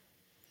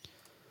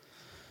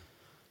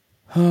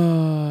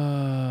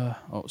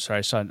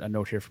 I saw a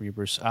note here from you,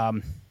 Bruce.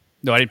 No,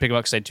 I didn't pick him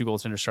up because I had 2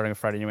 goaltenders starting on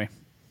Friday anyway.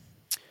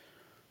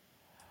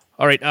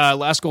 All right,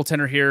 last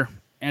goaltender here,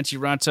 Antti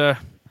Raanta.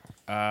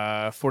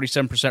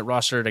 47%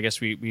 rostered. I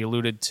guess we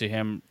alluded to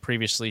him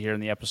previously here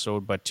in the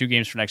episode, but 2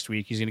 games for next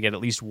week. He's going to get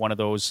at least one of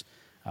those.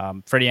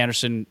 Freddie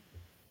Anderson,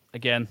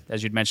 again,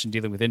 as you'd mentioned,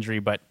 dealing with injury,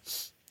 but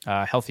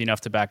healthy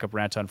enough to back up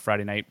Raanta on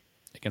Friday night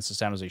against the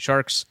San Jose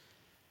Sharks.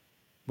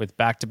 With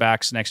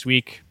back-to-backs next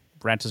week,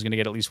 Ranta's going to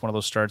get at least one of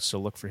those starts, so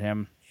look for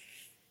him.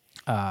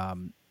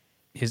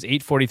 His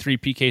 843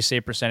 PK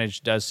save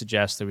percentage does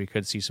suggest that we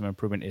could see some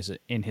improvement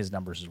in his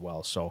numbers as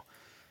well. So,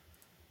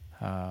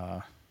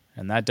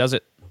 and that does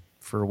it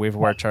for waiver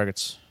wire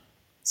targets.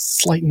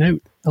 Slight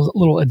note, a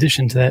little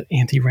addition to that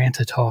Antti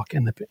Raanta talk,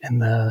 and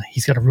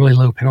he's got a really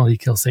low penalty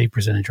kill save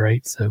percentage,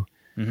 right? So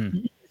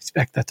you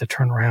expect that to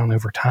turn around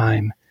over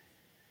time.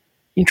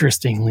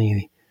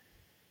 Interestingly,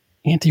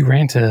 Antti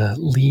Raanta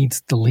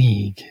leads the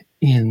league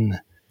in.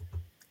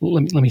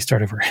 Let me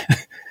start over.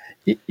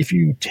 If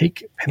you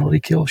take penalty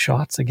kill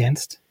shots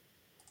against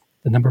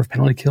the number of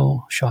penalty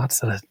kill shots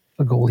that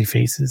a goalie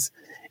faces,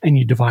 and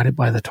you divide it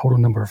by the total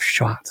number of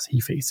shots he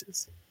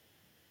faces.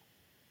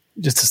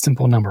 Just a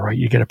simple number, right?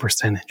 You get a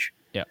percentage.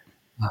 Yeah.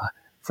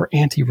 For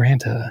Antti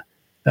Raanta,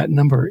 that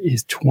number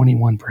is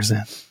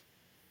 21%.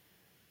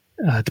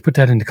 To put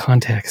that into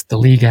context, the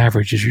league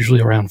average is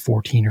usually around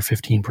 14 or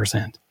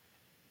 15%.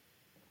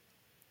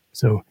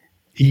 So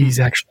he's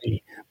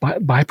actually,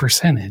 by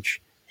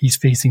percentage, he's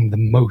facing the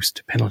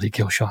most penalty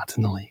kill shots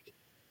in the league.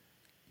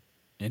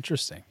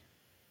 Interesting.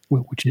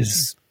 Which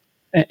is,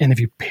 and if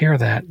you pair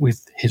that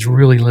with his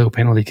really low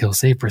penalty kill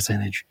save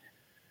percentage,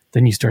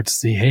 then you start to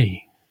see,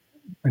 hey,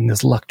 when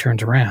this luck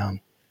turns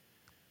around,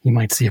 he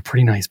might see a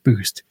pretty nice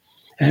boost.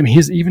 I mean,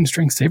 his even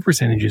strength save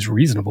percentage is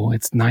reasonable.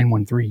 It's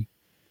 913.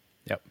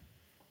 Yep.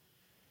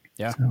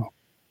 Yeah. So.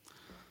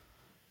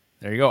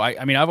 There you go.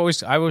 I mean, I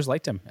always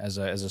liked him as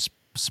a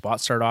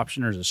spot start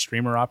option or as a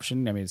streamer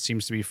option. I mean, it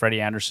seems to be Freddie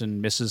Anderson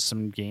misses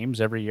some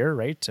games every year,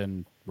 right?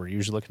 And we're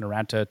usually looking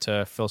around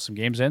to fill some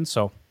games in.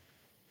 So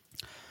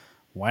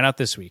why not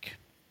this week?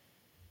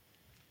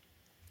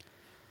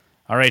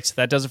 All right, so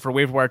that does it for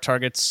waiver wire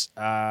targets.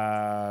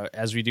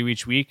 As we do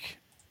each week,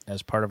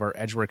 as part of our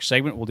Edgework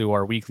segment, we'll do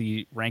our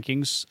weekly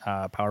rankings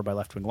powered by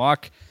Left Wing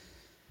Lock.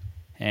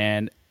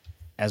 And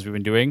as we've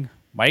been doing,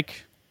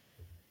 Mike,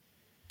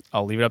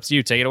 I'll leave it up to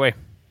you. Take it away.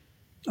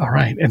 All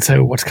right. And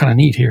so what's kind of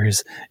neat here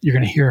is you're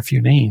going to hear a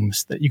few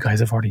names that you guys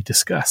have already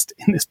discussed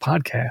in this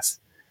podcast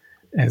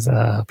as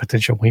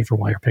potential waiver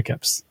wire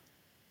pickups.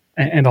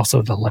 And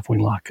also the Left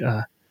Wing Lock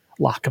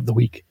lock of the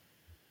week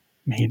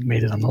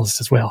made it on the list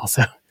as well.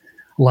 So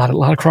a lot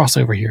of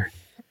crossover here.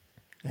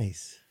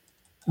 Nice.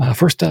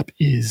 First up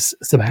is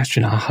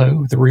Sebastian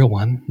Aho, the real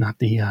one, not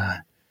the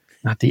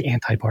not the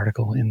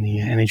anti-particle in the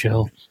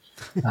NHL.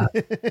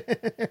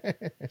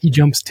 He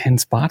jumps 10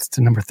 spots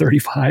to number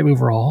 35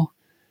 overall.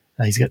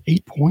 He's got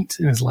 8 points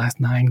in his last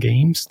 9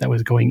 games. That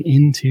was going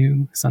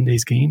into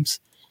Sunday's games.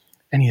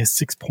 And he has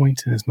 6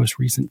 points in his most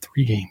recent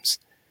 3 games.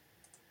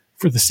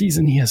 For the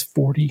season, he has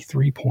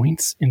 43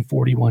 points in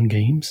 41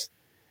 games.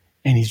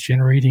 And he's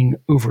generating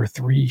over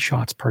 3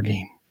 shots per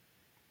game.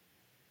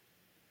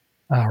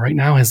 Right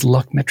now, his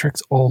luck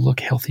metrics all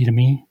look healthy to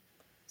me.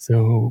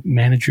 So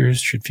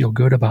managers should feel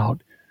good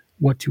about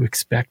what to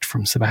expect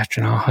from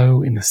Sebastian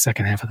Aho in the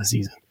second half of the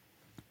season.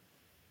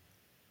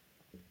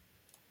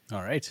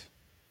 All right.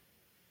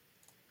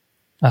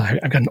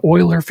 I've got an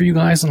Oiler for you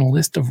guys on a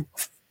list of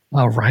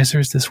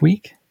risers this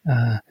week.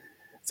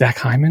 Zach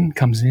Hyman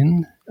comes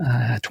in,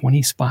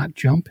 20-spot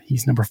jump.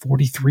 He's number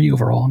 43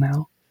 overall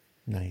now.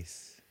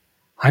 Nice.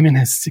 Hyman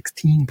has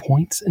 16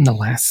 points in the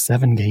last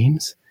 7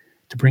 games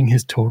to bring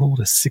his total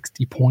to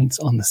 60 points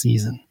on the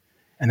season.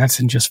 And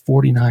that's in just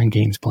 49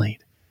 games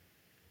played.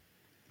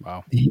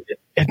 Wow. The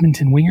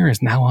Edmonton winger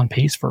is now on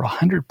pace for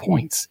 100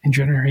 points and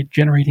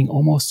generating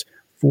almost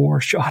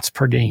 4 shots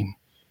per game.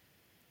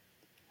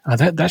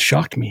 That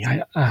shocked me.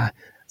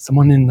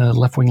 Someone in the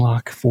Left Wing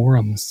Lock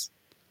forums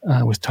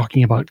was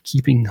talking about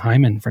keeping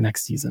Hyman for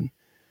next season.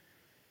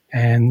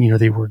 And,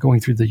 they were going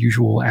through the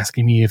usual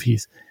asking me if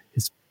his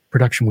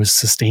production was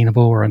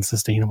sustainable or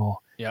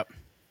unsustainable. Yep.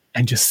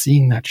 And just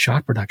seeing that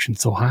shot production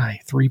so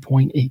high,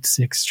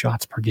 3.86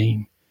 shots per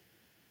game,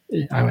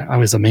 I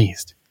was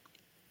amazed.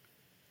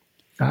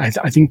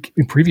 I think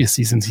in previous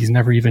seasons, he's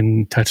never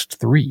even touched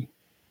 3.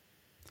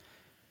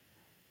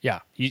 Yeah,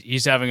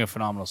 he's having a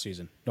phenomenal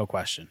season, no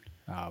question.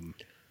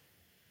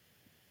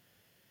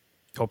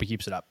 Hope he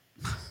keeps it up.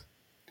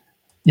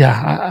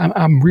 Yeah,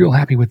 I'm real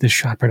happy with this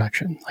shot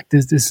production. Like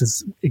this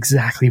is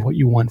exactly what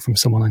you want from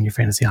someone on your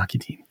fantasy hockey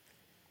team.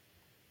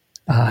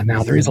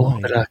 Now, there is a little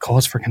bit of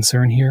cause for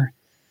concern here.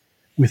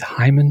 With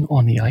Hyman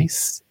on the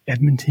ice,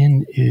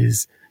 Edmonton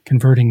is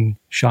converting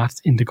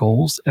shots into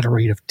goals at a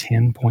rate of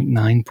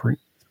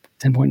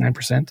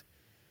 10.9%.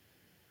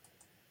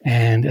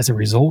 And as a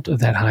result of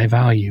that high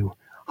value,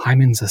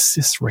 Hyman's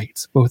assist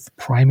rates, both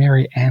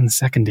primary and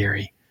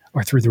secondary,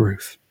 are through the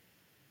roof.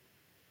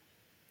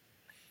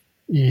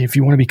 If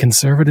you want to be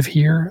conservative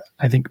here,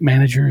 I think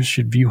managers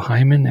should view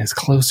Hyman as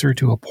closer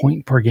to a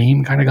point per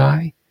game kind of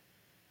guy,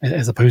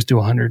 as opposed to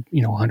a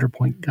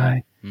 100-point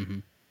guy. Mm-hmm.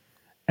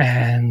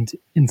 And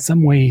in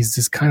some ways,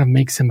 this kind of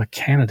makes him a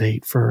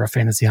candidate for a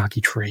fantasy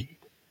hockey trade.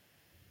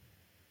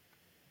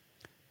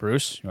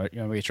 Bruce, you want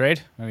to make a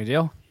trade? Want to make a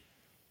deal?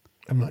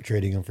 I'm not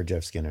trading him for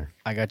Jeff Skinner.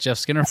 I got Jeff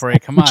Skinner for you.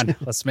 Come on.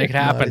 Let's make it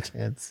happen. Not a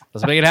chance.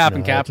 Let's make it happen,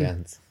 Not a Captain.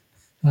 chance.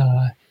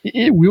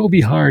 It will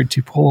be hard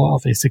to pull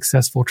off a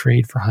successful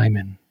trade for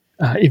Hyman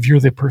if you're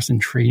the person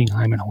trading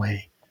Hyman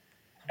away.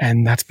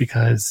 And that's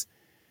because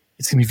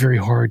it's going to be very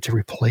hard to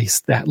replace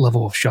that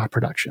level of shot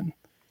production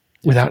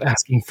without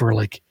asking for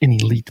like an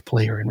elite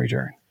player in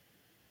return.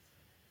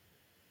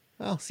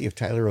 I'll see if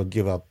Tyler will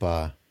give up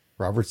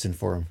Robertson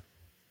for him.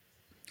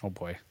 Oh,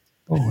 boy.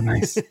 Oh,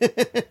 nice.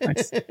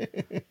 Nice.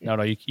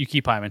 No, you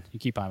keep Hyman. You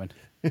keep Hyman.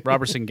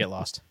 Robertson can get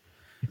lost.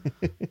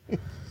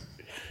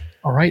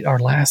 All right, our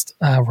last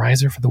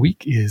riser for the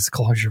week is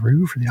Claude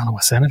Giroux for the Ottawa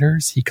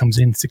Senators. He comes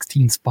in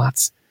 16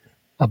 spots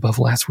above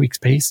last week's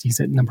pace. He's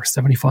at number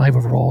 75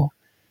 overall.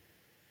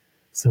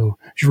 So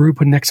Giroux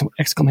put an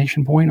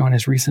exclamation point on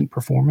his recent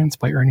performance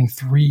by earning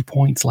 3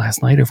 points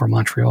last night over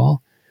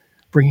Montreal,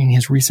 bringing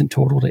his recent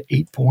total to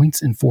 8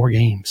 points in 4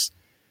 games.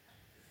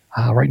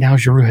 Right now,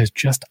 Giroux has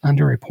just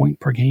under a point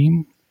per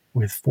game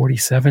with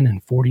 47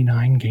 and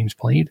 49 games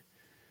played.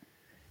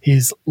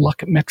 His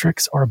luck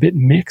metrics are a bit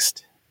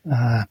mixed.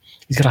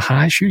 He's got a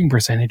high shooting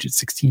percentage at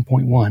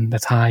 16.1.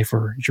 That's high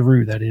for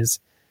Giroux, that is.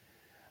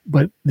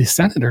 But the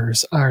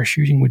Senators are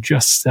shooting with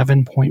just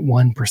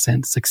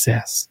 7.1%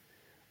 success,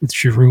 with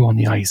Giroux on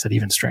the ice at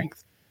even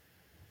strength.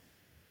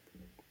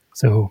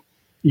 So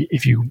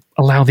if you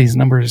allow these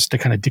numbers to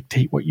kind of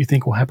dictate what you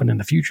think will happen in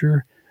the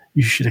future,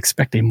 you should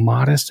expect a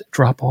modest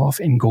drop-off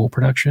in goal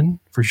production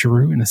for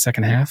Giroux in the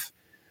second half,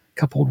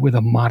 coupled with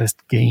a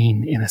modest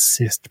gain in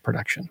assist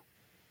production.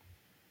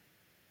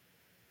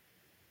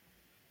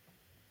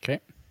 Okay,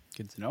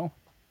 good to know.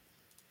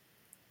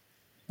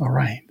 All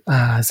right,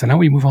 so now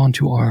we move on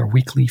to our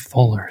weekly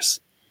fallers.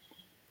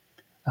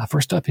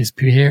 First up is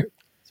Pierre-Luc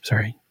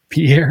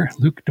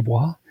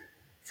Dubois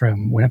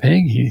from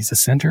Winnipeg. He's a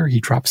center. He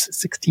drops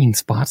 16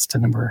 spots to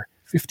number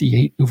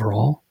 58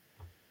 overall.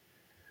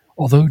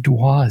 Although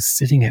Dubois is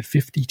sitting at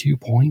 52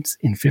 points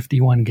in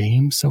 51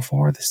 games so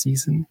far this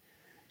season,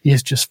 he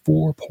has just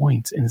 4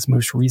 points in his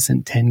most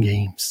recent 10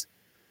 games.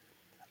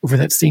 Over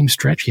that same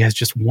stretch, he has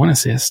just 1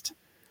 assist,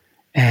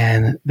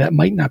 and that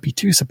might not be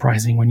too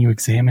surprising when you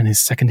examine his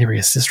secondary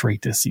assist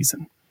rate this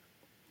season.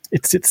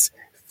 It sits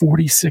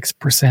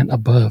 46%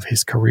 above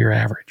his career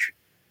average,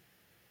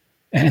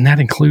 and that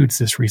includes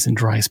this recent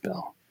dry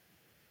spell.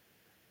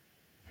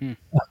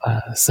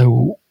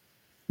 So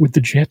with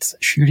the Jets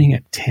shooting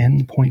at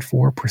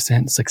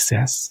 10.4%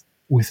 success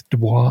with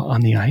Dubois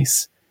on the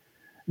ice,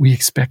 we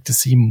expect to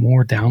see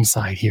more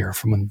downside here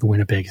from the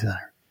Winnipeg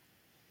Center.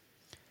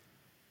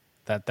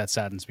 That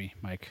saddens me,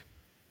 Mike.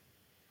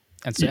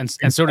 And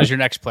so does your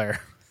next player.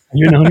 Are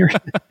you an owner?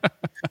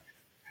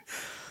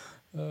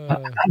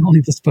 I'm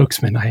only the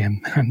spokesman.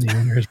 I'm the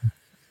owner.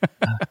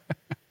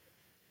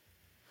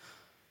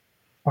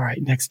 All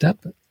right, next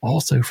up,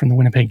 also from the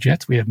Winnipeg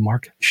Jets, we have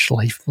Mark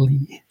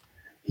Scheifele.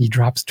 He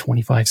drops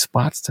 25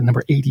 spots to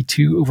number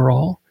 82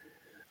 overall.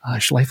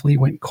 Scheifele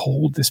went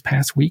cold this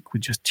past week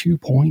with just 2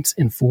 points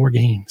in 4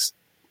 games.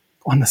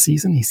 On the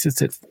season, he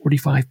sits at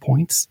 45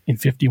 points in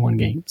 51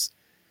 games.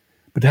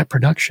 But that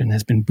production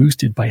has been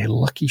boosted by a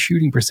lucky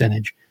shooting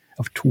percentage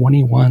of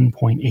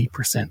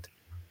 21.8%.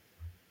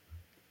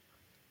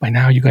 By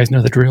now, you guys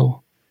know the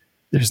drill.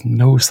 There's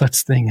no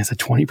such thing as a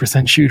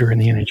 20% shooter in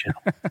the NHL.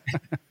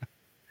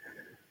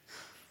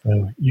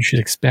 So you should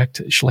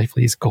expect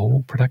Schleifele's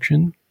goal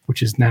production,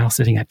 which is now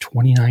sitting at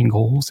 29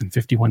 goals in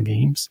 51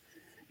 games.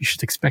 You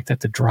should expect that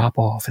to drop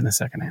off in the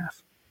second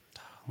half.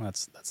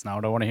 That's not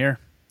what I want to hear.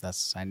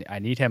 I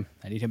need him.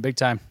 I need him big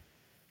time.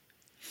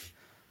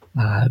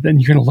 Then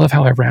you're going to love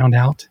how I round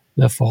out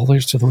the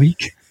fallers to the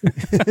week.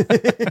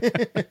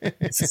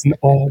 This is an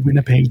all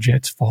Winnipeg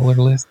Jets faller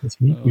list this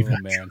week. We've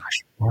got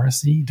Josh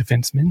Morrissey,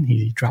 defenseman.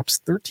 He drops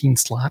 13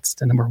 slots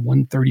to number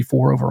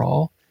 134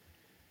 overall.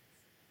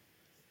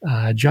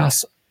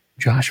 Josh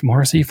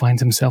Morrissey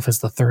finds himself as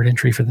the third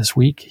entry for this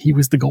week. He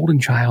was the golden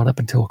child up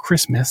until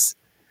Christmas,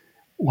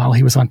 while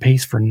he was on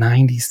pace for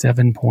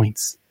 97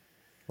 points.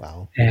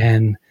 Wow.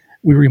 And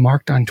we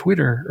remarked on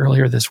Twitter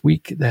earlier this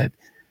week that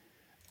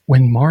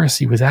when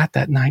Morrissey was at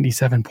that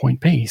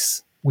 97-point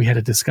pace, we had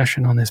a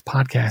discussion on this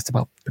podcast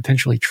about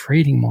potentially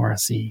trading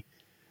Morrissey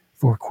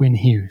for Quinn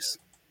Hughes.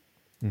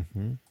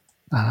 Mm-hmm.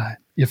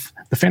 If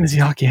the Fantasy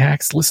Hockey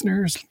Hacks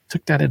listeners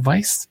took that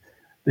advice,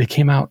 they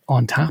came out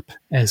on top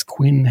as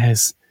Quinn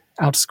has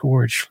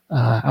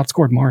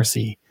outscored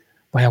Morrissey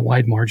by a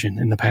wide margin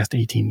in the past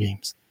 18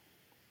 games.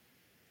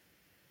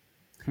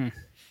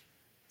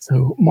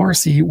 So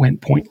Morrissey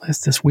went pointless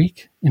this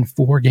week in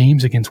 4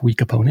 games against weak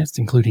opponents,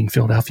 including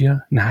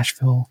Philadelphia,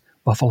 Nashville,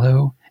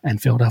 Buffalo,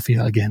 and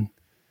Philadelphia again.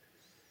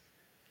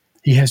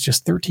 He has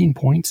just 13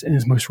 points in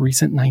his most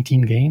recent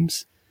 19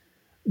 games,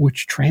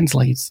 which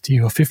translates to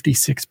a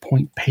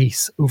 56-point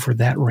pace over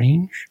that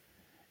range.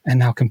 And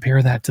now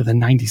compare that to the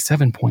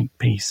 97-point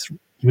pace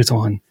he was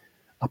on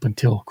up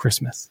until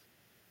Christmas.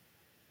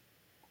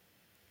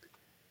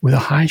 With a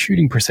high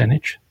shooting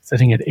percentage,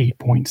 sitting at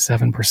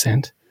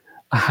 8.7%,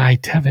 a high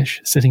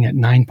TEVISH sitting at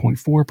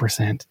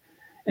 9.4%,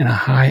 and a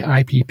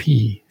high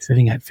IPP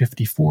sitting at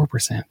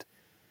 54%,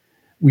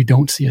 we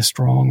don't see a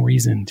strong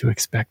reason to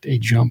expect a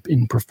jump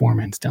in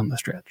performance down the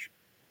stretch.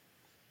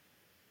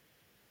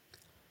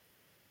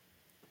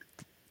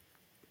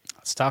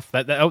 It's tough.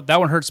 That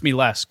one hurts me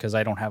less because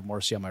I don't have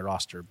Morrissey on my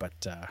roster,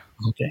 but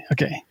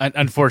Okay.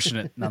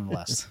 Unfortunate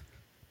nonetheless.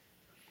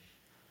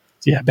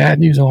 So yeah, bad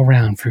news all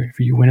around for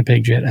you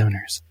Winnipeg Jet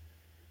owners.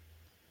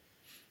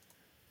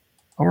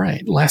 All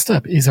right, last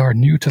up is our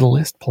new to the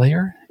list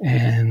player,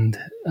 and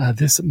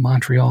this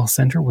Montreal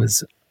center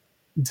was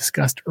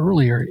discussed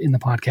earlier in the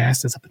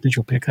podcast as a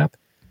potential pickup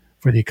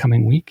for the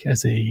coming week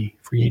as a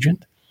free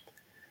agent.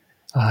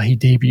 He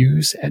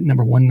debuts at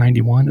number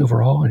 191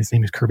 overall, and his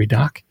name is Kirby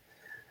Dach.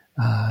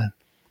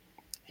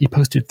 He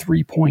posted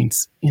 3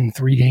 points in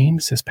 3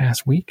 games this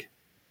past week.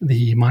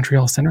 The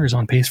Montreal center is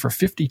on pace for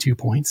 52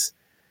 points,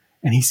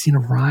 and he's seen a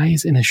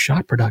rise in his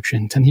shot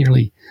production to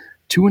nearly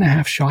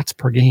 2.5 shots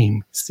per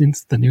game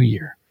since the new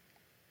year.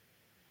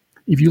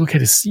 If you look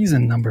at his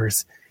season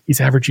numbers,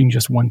 he's averaging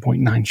just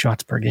 1.9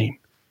 shots per game.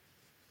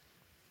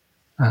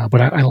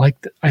 But I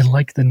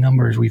like the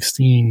numbers we've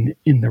seen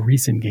in the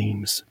recent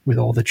games with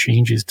all the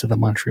changes to the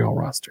Montreal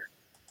roster.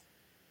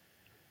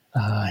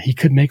 He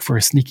could make for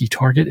a sneaky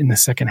target in the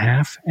second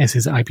half, as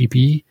his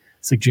IPP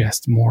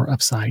suggests more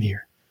upside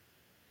here.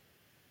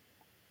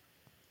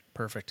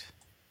 Perfect.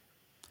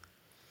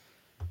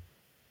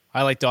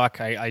 I like Doc.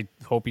 I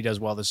hope he does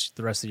well the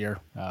rest of the year.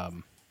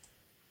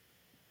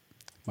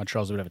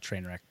 Montreal's a bit of a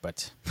train wreck,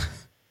 but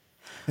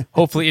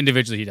hopefully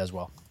individually he does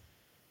well.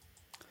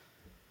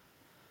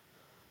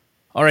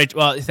 All right.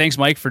 Well, thanks,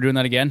 Mike, for doing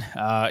that again.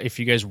 If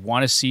you guys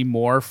want to see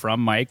more from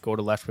Mike, go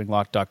to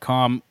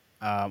leftwinglock.com.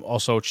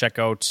 Also, check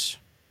out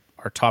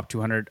our top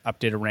 200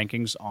 updated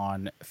rankings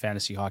on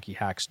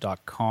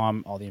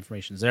fantasyhockeyhacks.com. All the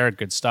information's there.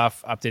 Good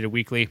stuff. Updated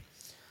weekly.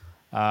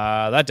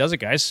 That does it,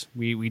 guys.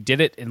 We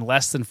did it in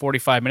less than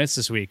 45 minutes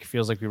this week.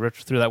 Feels like we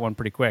ripped through that one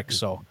pretty quick.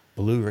 So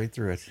Blew right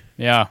through it.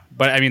 Yeah,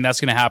 but I mean that's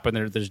going to happen.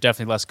 There's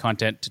definitely less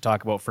content to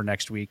talk about for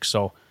next week.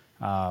 So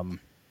it's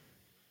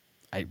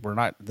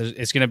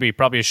going to be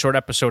probably a short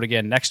episode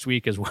again next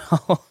week as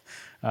well.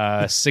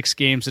 6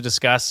 games to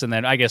discuss, and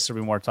then I guess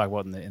there'll be more to talk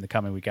about in the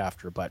coming week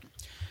after. But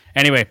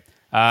anyway,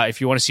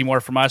 if you want to see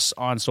more from us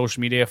on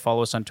social media,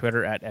 follow us on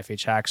Twitter at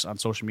FHHacks, on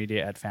social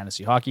media at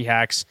Fantasy Hockey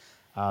Hacks.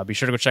 Be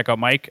sure to go check out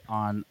Mike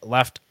on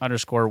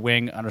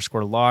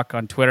left_wing_lock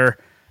on Twitter.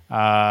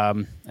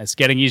 It's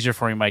getting easier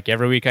for me, Mike.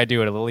 Every week I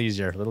do it a little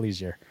easier.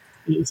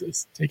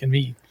 It's taking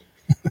me.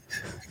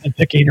 A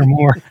decade or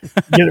more.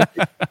 Get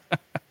it.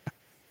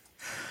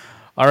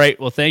 All right.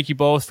 Well, thank you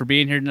both for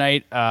being here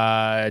tonight.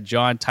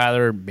 John,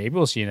 Tyler, maybe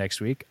we'll see you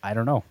next week. I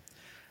don't know.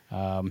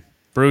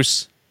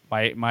 Bruce,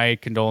 my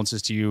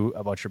condolences to you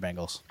about your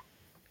Bengals.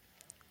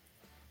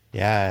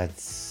 Yeah,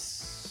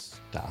 it's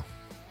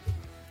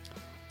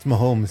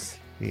Mahomes.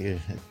 You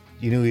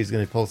knew he was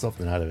going to pull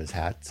something out of his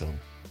hat. So,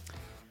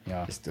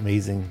 Yeah. just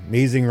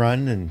amazing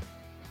run. And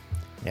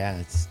yeah,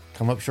 it's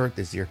come up short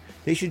this year.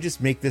 They should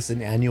just make this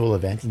an annual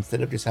event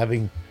instead of just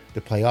having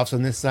the playoffs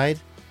on this side.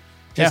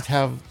 Just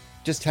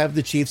have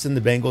the Chiefs and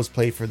the Bengals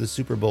play for the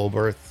Super Bowl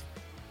berth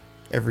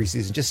every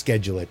season. Just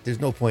schedule it. There's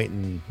no point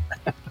in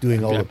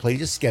doing all the play.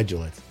 Just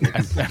schedule it.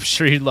 I'm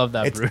sure you'd love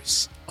that, It's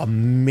Bruce.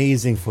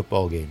 amazing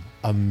football game.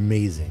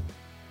 Amazing.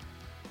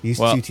 These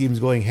Well- two teams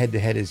going head to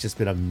head has just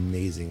been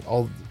amazing.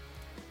 All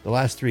the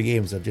last 3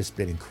 games have just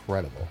been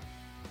incredible.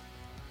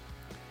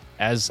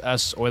 As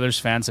us Oilers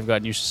fans have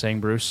gotten used to saying,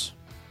 Bruce,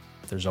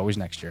 there's always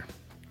next year.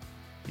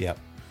 Yep.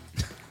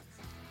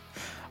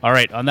 All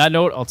right. On that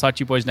note, I'll talk to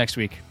you boys next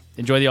week.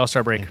 Enjoy the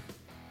All-Star break.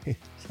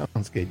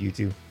 Sounds good. You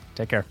too.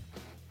 Take care.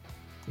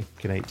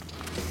 Good night.